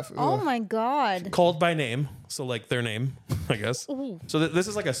 Worse half. Oh Ugh. my god. called by name. So like their name, I guess. Ooh. So this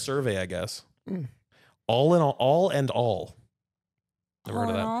is like a survey, I guess. Mm. All in all and all. Never heard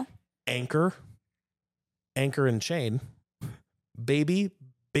of that. Aw. Anchor and chain, baby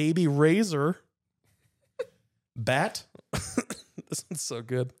razor, bat. This one's so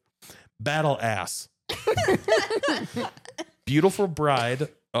good. Battle ass. Beautiful bride.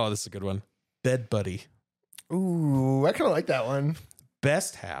 Oh, this is a good one. Bed buddy. Ooh, I kind of like that one.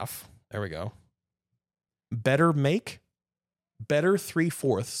 Best half. There we go. Better make. Better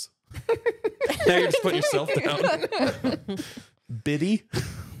 3/4. Now you're just putting yourself down. Biddy.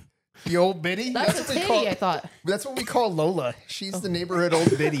 The old biddy. That's a what we titty, I thought. That's what we call Lola. She's the neighborhood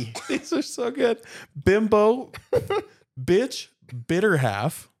old biddy. These are so good. Bimbo. Bitch. Bitter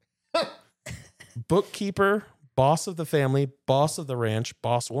half. Bookkeeper. Boss of the family. Boss of the ranch.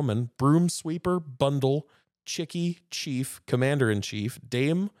 Boss woman. Broom sweeper. Bundle. Chickie. Chief. Commander-in-chief.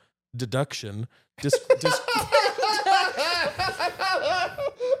 Dame. Deduction.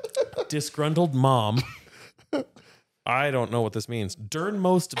 Disgruntled mom. I don't know what this means.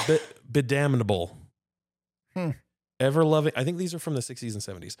 Dernmost bedamnable. Ever loving. I think these are from the 60s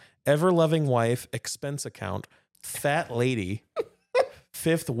and 70s. Ever loving wife. Expense account. Fat lady.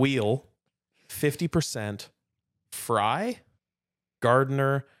 Fifth wheel. 50%. Fry.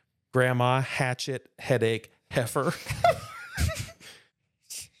 Gardener. Grandma. Hatchet. Headache. Heifer.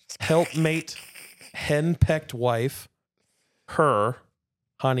 Helpmate. Henpecked wife. Her.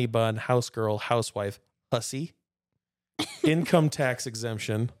 Honey bun. House girl. Housewife. Hussy. Income tax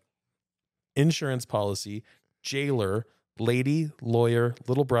exemption, insurance policy, jailer, lady, lawyer,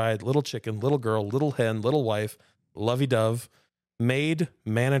 little bride, little chicken, little girl, little hen, little wife, lovey-dove, maid,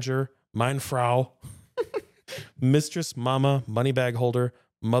 manager, mein Frau, mistress, mama, money bag holder,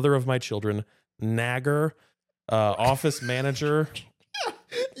 mother of my children, nagger, office manager.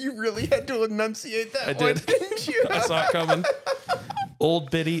 You really had to enunciate that I one, did. didn't you? I saw it coming.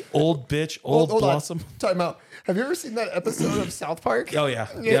 Old biddy, old bitch, old Hold blossom. on. Time out. Have you ever seen that episode of South Park? Oh yeah.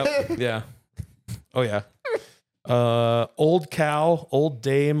 Yep. Yeah. Oh yeah. Old cow, old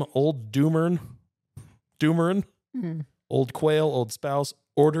dame, old doomerin, old quail, old spouse,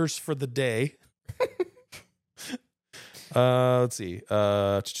 orders for the day. Let's see.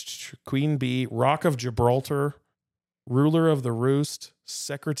 Queen bee, rock of Gibraltar, ruler of the roost,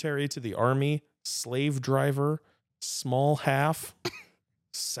 secretary to the army, slave driver, small half,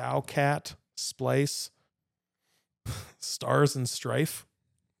 sow cat, splice, stars and strife,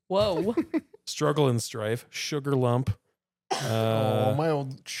 Whoa. struggle and strife, sugar lump, My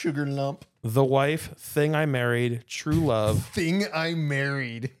old sugar lump. the wife, thing I married, true love. Thing I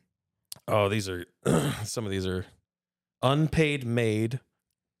married. Oh, these are some of these are unpaid maid,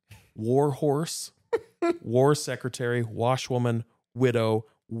 war horse, war secretary, washwoman, widow,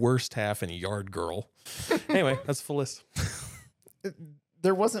 worst half, and yard girl. Anyway, that's the full list.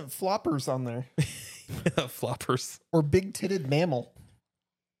 There wasn't floppers on there. Floppers. Or big-titted mammal.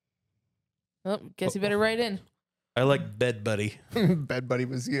 Oh, guess you better write in. I like bed buddy. Bed buddy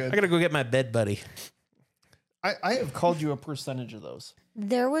was I good. gotta go get my bed buddy. I have called you a percentage of those.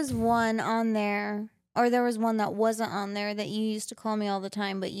 There was one on there, or there was one that wasn't on there that you used to call me all the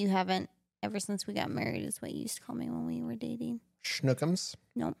time, but you haven't ever since we got married. Is what you used to call me when we were dating. Schnookums.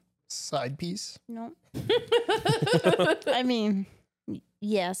 Nope. Side piece. Nope. I mean,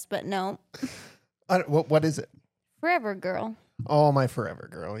 yes, but no. What is it? Forever girl. Oh, my forever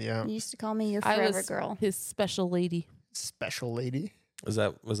girl. Yeah. You used to call me your I forever was girl. his special lady. Special lady. Was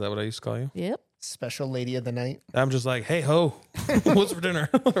that what I used to call you? Yep. Special lady of the night. I'm just like, hey ho, what's for dinner?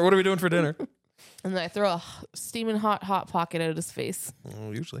 Or what are we doing for dinner? And then I throw a steaming hot pocket at his face.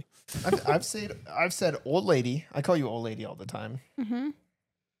 Usually. I've said old lady. I call you old lady all the time. Mm-hmm.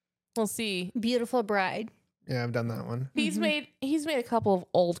 We'll see. Beautiful bride. Yeah, I've done that one. He's made a couple of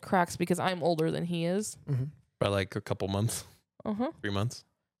old cracks because I'm older than he is. By like a couple months, 3 months.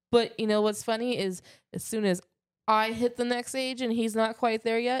 But you know what's funny is as soon as I hit the next age and he's not quite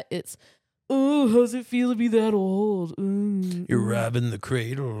there yet, it's, oh, how's it feel to be that old? You're robbing the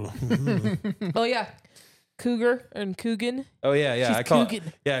cradle. Oh yeah, cougar and Coogan. Oh yeah, yeah. She's I call.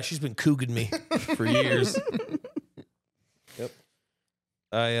 Coogan. Yeah, she's been cooging me for years. Yep.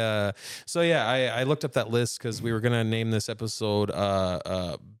 I looked up that list because we were gonna name this episode we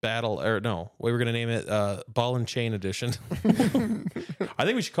were gonna name it Ball and Chain Edition. I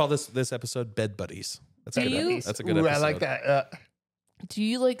think we should call this episode Bed Buddies. That's a good. That's a good Ooh, episode. I like that. Do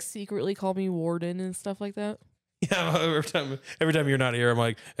you like secretly call me Warden and stuff like that? Yeah, every time you're not here, I'm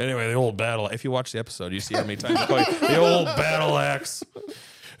like, anyway, the old battle. If you watch the episode, you see how many times I call you the old battle axe.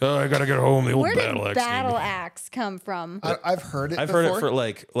 Oh, I gotta get home. The old Where battle did axe. battle axe come from? I've heard it. I've before. heard it for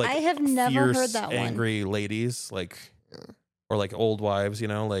like I have never fierce, heard that one. angry ladies, like or like old wives,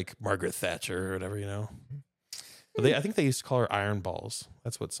 like Margaret Thatcher or whatever, But I think they used to call her Iron Balls.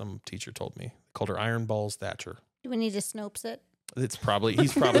 That's what some teacher told me. They called her Iron Balls Thatcher. Do we need to Snopes it? He's probably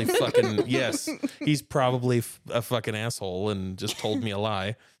fucking, yes. He's probably a fucking asshole and just told me a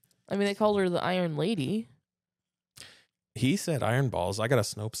lie. I mean, they called her the Iron Lady. He said Iron Balls. I got to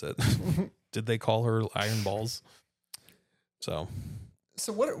Snopes it. Did they call her Iron Balls? So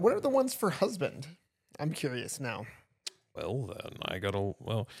what are the ones for husband? I'm curious now. Well,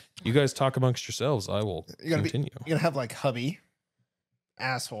 then you guys talk amongst yourselves. I will continue. You're gonna have like hubby,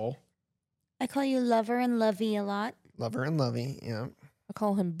 asshole, I call you lover and lovey a lot. lover and lovey. Yeah, I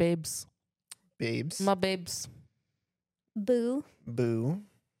call him Babes. babes, My babes. Boo. boo,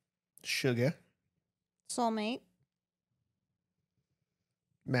 sugar, Soulmate.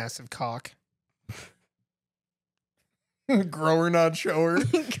 massive cock, grower not shower.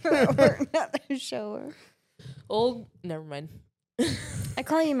 Grower, not a shower. Old, never mind. I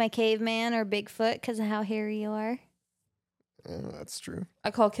call you my caveman or Bigfoot because of how hairy you are. That's true.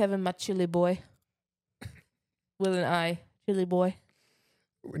 I call Kevin my chili boy. With an I. Chili boy.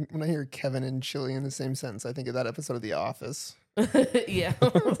 When I hear Kevin and Chili in the same sentence, I think of that episode of The Office. Yeah.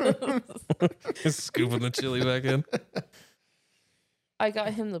 Scooping the chili back in. I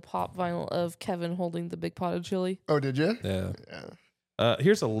got him the pop vinyl of Kevin holding the big pot of chili. Oh, did you? Yeah. Yeah.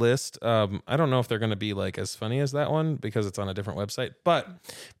 Here's a list. I don't know if they're going to be like as funny as that one because it's on a different website. But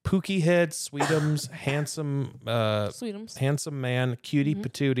Pookie Head, Sweetums, Sweetums. handsome man, cutie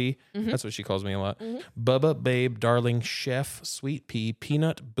patootie. That's what she calls me a lot. Bubba, babe, darling, chef, sweet pea,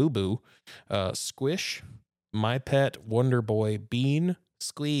 peanut, boo boo, squish, my pet, wonder boy, bean,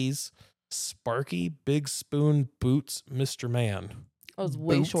 squeeze, Sparky, big spoon, boots, Mr. Man. I was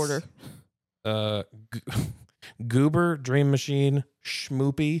way Boots. shorter. Goober, Dream Machine,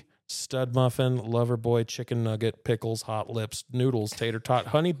 Schmoopy, stud muffin, lover boy, chicken nugget, pickles, hot lips, noodles, tater tot,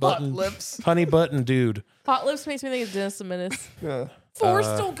 honey button, honey button, dude. Hot lips makes me think of Dennis the Menace. Yeah.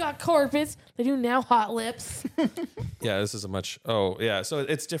 Forrest don't got carpets. They do now. Hot lips. Yeah, this is a much. Oh, yeah. So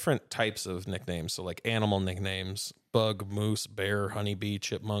it's different types of nicknames. So like animal nicknames: bug, moose, bear, honeybee,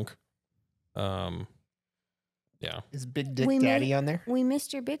 chipmunk. Yeah. Is Big Dick Daddy on there? We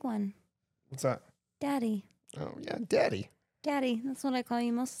missed your big one. What's that? Daddy. Oh yeah, Daddy. Daddy. That's what I call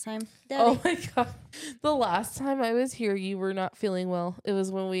you most of the time. Oh Daddy. my God. The last time I was here, you were not feeling well. It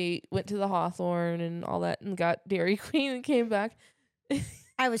was when we went to the Hawthorne and all that and got Dairy Queen and came back.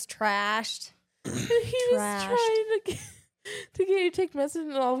 I was trashed. He was trying to get you to take medicine,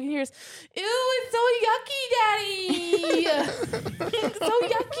 and all we can hear is, "Ew, it's so yucky, Daddy! So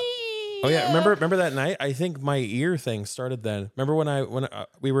yucky." Oh yeah, remember that night? I think my ear thing started then. Remember when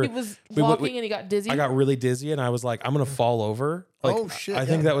we were He was walking and he got dizzy. I got really dizzy and I was like, I'm gonna fall over. Like, oh shit! I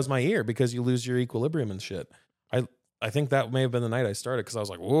think that was my ear because you lose your equilibrium and shit. I think that may have been the night I started because I was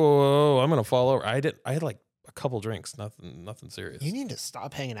like, whoa, I'm gonna fall over. I had like a couple drinks, nothing serious. You need to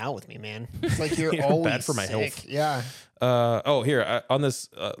stop hanging out with me, man. It's like you're You're always bad for my sick. health. Yeah. Here on this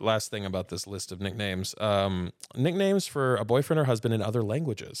last thing about this list of nicknames, nicknames for a boyfriend or husband in other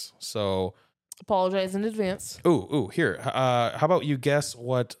languages. So, Apologize in advance. Here. How about you guess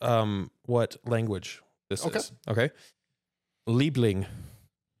what language this is? Okay. Liebling.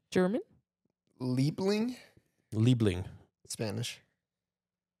 German? Liebling. Spanish.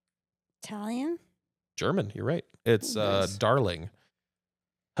 Italian? German. You're right. It's Nice. darling.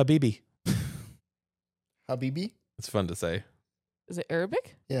 Habibi. Habibi. It's fun to say. Is it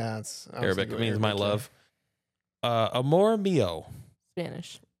Arabic? Yeah, it's Arabic. It means my love. Amor mio.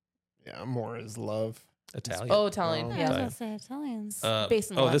 Spanish. Yeah, more is love. Italian. Oh, Italian. Oh. Yeah, I was Yeah. going to say Italians.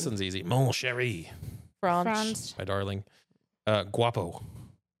 Based in this Latin. one's easy. Mon chéri. France. France. My darling. Guapo.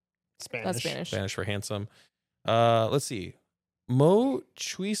 Spanish. That's Spanish. Spanish for handsome. Let's see. Mo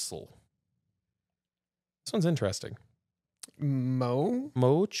chuisel. This one's interesting. Mo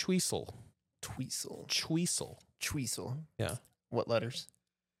Chuisel. Tweasel. Chuisel. Yeah. What letters?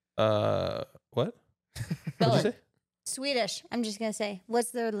 What? Spell What'd you it. say? Swedish. I'm just going to say.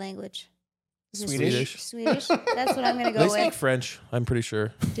 What's their language? Is it Swedish. Swedish? That's what I'm going to They go speak with. French, I'm pretty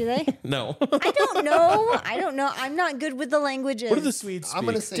sure. Do they? No. I don't know. I'm not good with the langues. What do the Swedes speak? I'm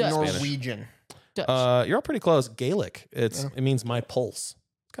gonna say Dutch. Norwegian. Dutch. You're all pretty close. Gaelic. Yeah. It means my pulse.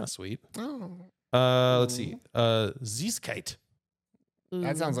 It's kind of sweet. Oh. Let's see. Süßkeit.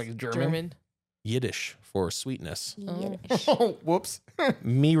 That sounds like German. Yiddish for sweetness. Yiddish. Oh, whoops.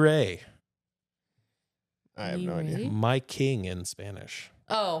 Mire. I have no idea. My king in Spanish.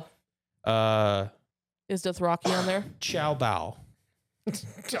 Oh. Is Dothraki on there? Chow bao.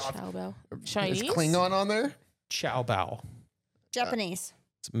 Chow bao. Is Chinese? Klingon on there? Chow bao. Japanese.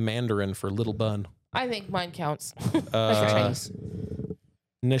 It's Mandarin for little bun. I think mine counts. Chinese.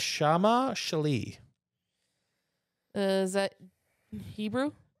 Neshama Shali. Is that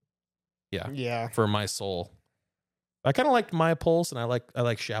Hebrew? Yeah. Yeah. For my soul. I kind of like my pulse, and I like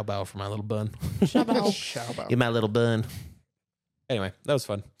Xiao Bao for my little bun. Shabao. Xiaobao. In my little bun. Anyway, that was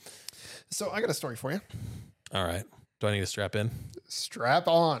fun. So I got a story for you. All right. Do I need to strap in? Strap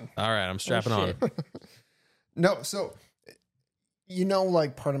on. All right, I'm strapping on. shit. No, so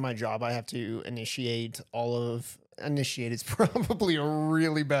like part of my job, I have to initiate initiate is probably a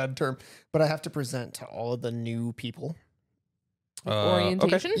really bad term, but I have to present to all of the new people.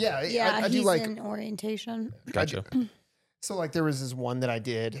 Orientation? Yeah, Yeah, I do he's like in orientation. Gotcha. so like there was this one that I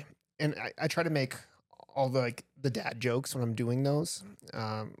did, and I try to make all the dad jokes when I'm doing those.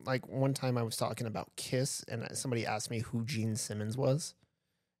 Like one time I was talking about Kiss, and somebody asked me who Gene Simmons was.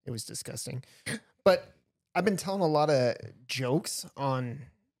 It was disgusting, but I've been telling a lot of jokes on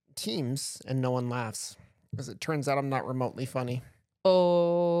Teams, and no one laughs because it turns out I'm not remotely funny.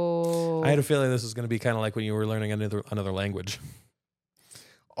 Oh. I had a feeling this was going to be kind of like when you were learning another language.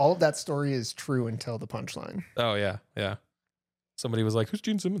 All of that story is true until the punchline. Oh, yeah. Yeah. Somebody was like, who's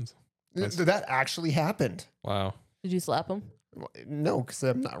Gene Simmons? Nice. That actually happened. Wow. Did you slap him? Well, no, because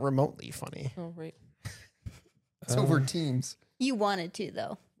I'm not remotely funny. Oh, right. It's over Teams. You wanted to,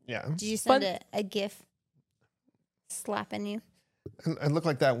 though. Yeah. Did you send a GIF slapping you? I look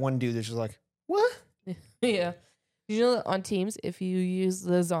like that one dude that's just like, what? Yeah. Did you know that on Teams, if you use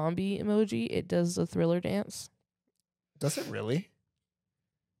the zombie emoji, it does the Thriller dance? Does it really?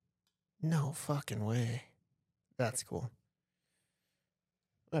 No fucking way. That's cool.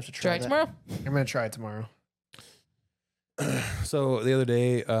 I have to try Try it that. tomorrow. I'm going to try it tomorrow. So the other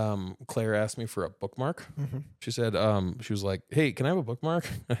day, Claire asked me for a bookmark. Mm-hmm. She said, she was like, hey, can I have a bookmark?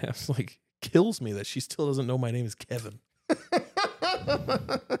 I was like, kills me that she still doesn't know my name is Kevin.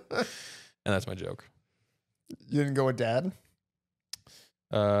 And that's my joke. You didn't go with dad?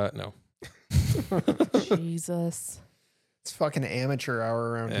 No. Jesus. It's fucking amateur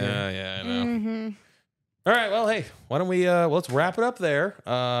hour around here. Yeah, I know. Mm-hmm. All right, well, hey, why don't we let's wrap it up there.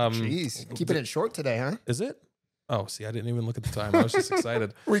 Jeez, keeping it short today, huh? Is it? Oh, see, I didn't even look at the time. I was just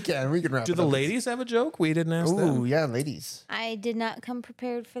excited. We can wrap Do it the up. ladies have a joke? We didn't ask them. Oh, yeah, ladies. I did not come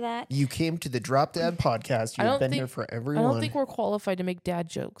prepared for that. You came to the Drop Dad podcast. You've been here for everyone. I don't think we're qualified to make dad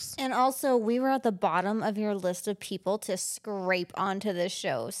jokes. And also, we were at the bottom of your list of people to scrape onto this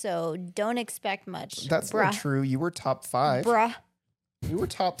show, so don't expect much. That's not true. You were top 5. Bruh. You were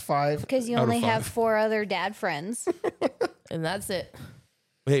top 5. Because you Out of only have 5. 4 other dad friends. And that's it.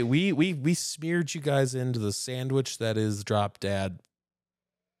 Hey, we smeared you guys into the sandwich that is Drop Dad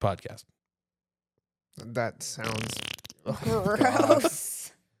podcast. That sounds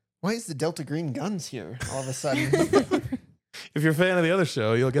Gross. Why is the Delta Green guns here all of a sudden? If you're a fan of the other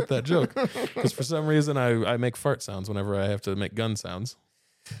show, you'll get that joke. Because for some reason, I make fart sounds whenever I have to make gun sounds.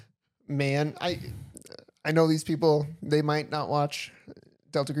 Man, I know these people, they might not watch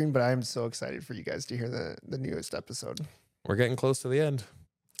Delta Green, but I'm so excited for you guys to hear the newest episode. We're getting close to the end.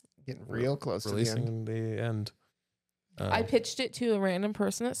 Getting real close to the Releasing end. the end. I pitched it to a random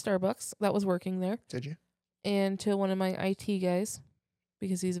person at Starbucks that was working there Did you? and to one of my IT guys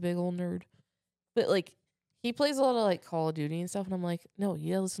because he's a big old nerd. But like he plays a lot of like Call of Duty and stuff. And I'm like, no,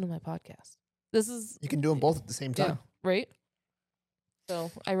 you gotta listen to my podcast. This is You can do them both at the same time. Yeah, right?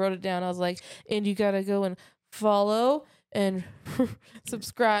 So I wrote it down. I was like, and you gotta go and follow and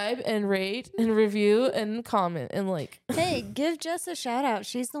subscribe and rate and review and comment and like. Hey, give Jess a shout out.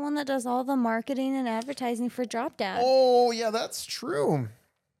 She's the one that does all the marketing and advertising for Drop Dad. Oh, yeah, that's true.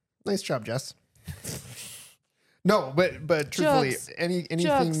 Nice job, Jess. No, but truthfully, Jugs.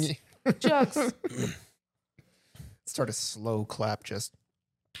 anything. Jugs. Start a slow clap, just.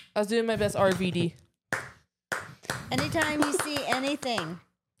 I was doing my best RVD. Anytime you see anything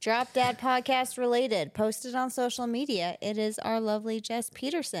Drop Dad podcast related, post it on social media. It is our lovely Jess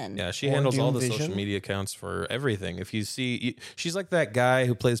Peterson. Yeah, she Or handles all Doom the Vision. social media accounts for everything. If you see, she's like that guy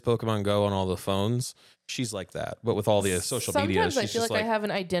who plays Pokemon Go on all the phones. She's like that, but with all the social media, Sometimes I she's feel just like I have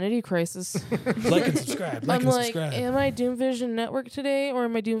an identity crisis. like and subscribe, like I'm and like, subscribe. am I Doom Vision Network today, or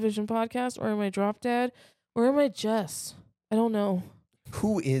am I Doom Vision Podcast, or am I Drop Dad, or am I Jess? I don't know.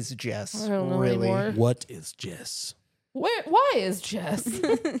 Who is Jess? I don't know really? anymore. What is Jess? Why is Jess?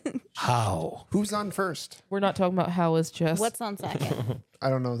 How? Who's on first? We're not talking about how is Jess. What's on second? I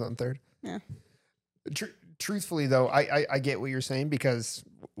don't know who's on third. Yeah. Truthfully, though, I get what you're saying because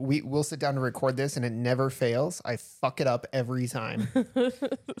we'll sit down to record this and it never fails. I fuck it up every time.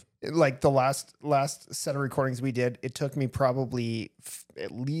 Like the last set of recordings we did, it took me probably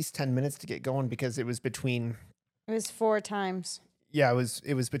at least 10 minutes to get going because it was between. It was 4 times. Yeah,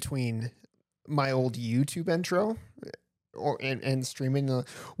 it was between my old YouTube intro and streaming.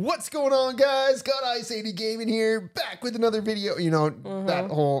 What's going on, guys? Got Ice 80 Gaming here, back with another video. You know,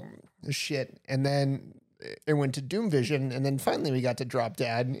 that whole shit. And then it went to Doom Vision, and then finally we got to Drop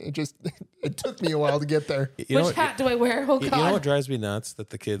Dad. It took me a while to get there. Which hat do I wear? Oh, God. You know what drives me nuts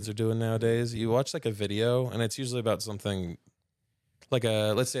that the kids are doing nowadays? You watch like a video, and it's usually about something like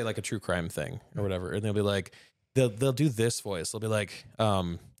let's say like a true crime thing or whatever, and they'll be like, they'll do this voice. They'll be like,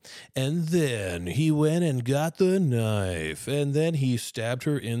 and then he went and got the knife, and then he stabbed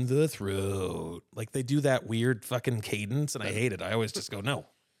her in the throat. Like they do that weird fucking cadence, and I hate it. I always just go, no.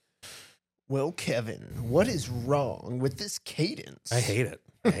 Well, Kevin, what is wrong with this cadence? I hate it.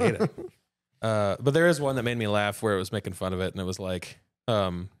 But there is one that made me laugh where it was making fun of it, and it was like,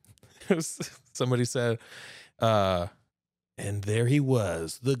 somebody said, and there he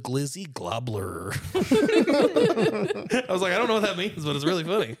was, the glizzy globler. I was like, I don't know what that means, but it's really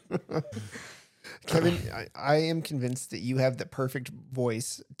funny. Kevin, I am convinced that you have the perfect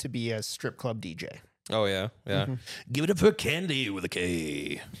voice to be a strip club DJ. Oh, yeah. Mm-hmm. Give it up for Candy with a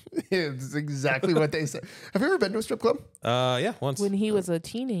K. It's exactly what they said. Have you ever been to a strip club? Yeah, once. When he was a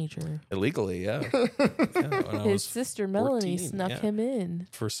teenager, Illegally, yeah. When I his was sister Melanie 14, snuck yeah. him in.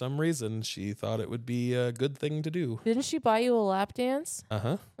 For some reason, she thought it would be a good thing to do. Didn't she buy you a lap dance?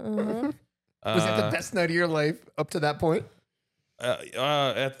 Uh-huh. Uh-huh. Was that the best night of your life up to that point?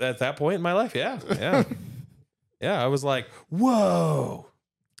 At that point in my life, yeah. Yeah, I was like, whoa.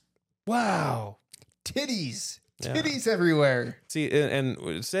 Wow. Titties. Yeah. Titties everywhere. See,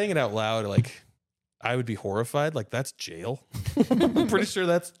 and saying it out loud, like, I would be horrified. Like, that's jail. I'm pretty sure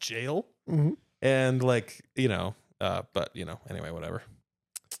that's jail. Mm-hmm. And, like, but, anyway, whatever.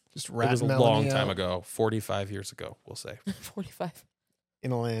 Just It was a long time ago, 45 years ago, we'll say. 45.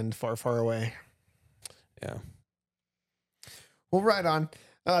 In a land far, far away. Yeah. Well, right on.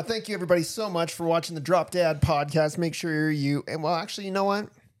 Thank you, everybody, so much for watching the Drop Dad podcast. Make sure you, and well, actually, you know what?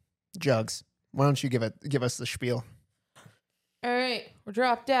 Jugs, why don't you give us the spiel? All right. We're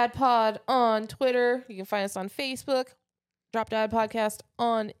Drop Dad Pod on Twitter. You can find us on Facebook. Drop Dad Podcast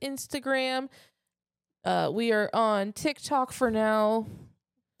on Instagram. We are on TikTok for now.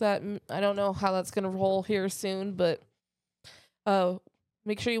 That I don't know how that's going to roll here soon, but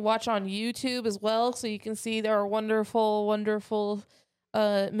make sure you watch on YouTube as well so you can see our wonderful, wonderful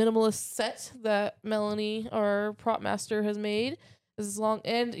minimalist set that Melanie, our prop master, has made.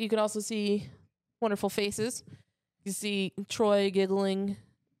 And you can also see wonderful faces. You see Troy giggling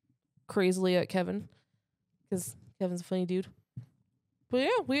crazily at Kevin because Kevin's a funny dude. But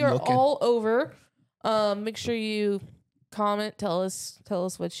yeah, we are all over. Make sure you comment, tell us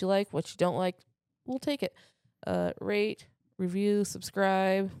what you like, what you don't like. We'll take it. Rate, review,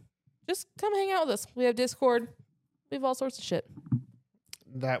 subscribe. Just come hang out with us. We have Discord. We have all sorts of shit.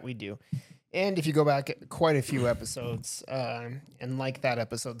 That we do. And if you go back quite a few episodes, and like that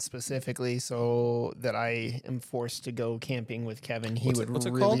episode specifically, so that I am forced to go camping with Kevin, he would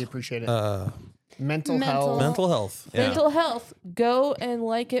really appreciate it. Mental health. Mental health. Yeah. Mental health. Go and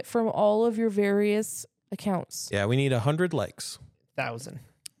like it from all of your various accounts. Yeah, we need 100 likes. 1,000.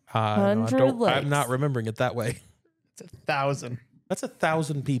 100 likes. I'm not remembering it that way. It's 1,000. That's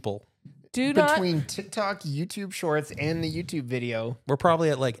 1,000 people. Between TikTok, YouTube Shorts, and the YouTube video. We're probably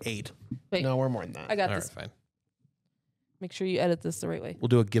at like 8. Wait, no, we're more than that. I got all this. Right, fine. Make sure you edit this the right way. We'll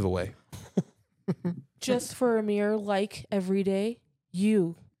do a giveaway. Just for a mere like every day,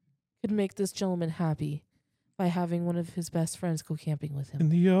 you could make this gentleman happy by having one of his best friends go camping with him. In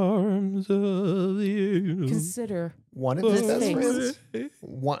the arms of you. Consider one of his best friends.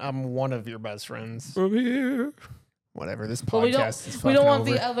 I'm one of your best friends. From here. Whatever. This podcast is fucking we don't want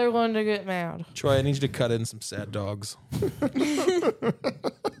over. the other one to get mad. Troy, I need you to cut in some sad dogs.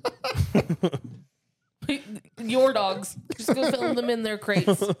 Your dogs. Just go film them in their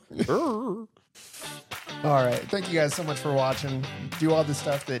crates. All right. Thank you guys so much for watching. Do all the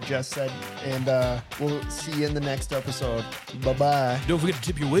stuff that Jess said, and we'll see you in the next episode. Bye-bye. Don't forget to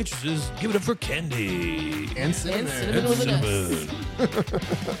tip your waitresses. Give it up for Candy. And cinnamon. And cinnamon with an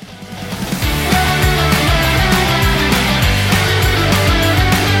S.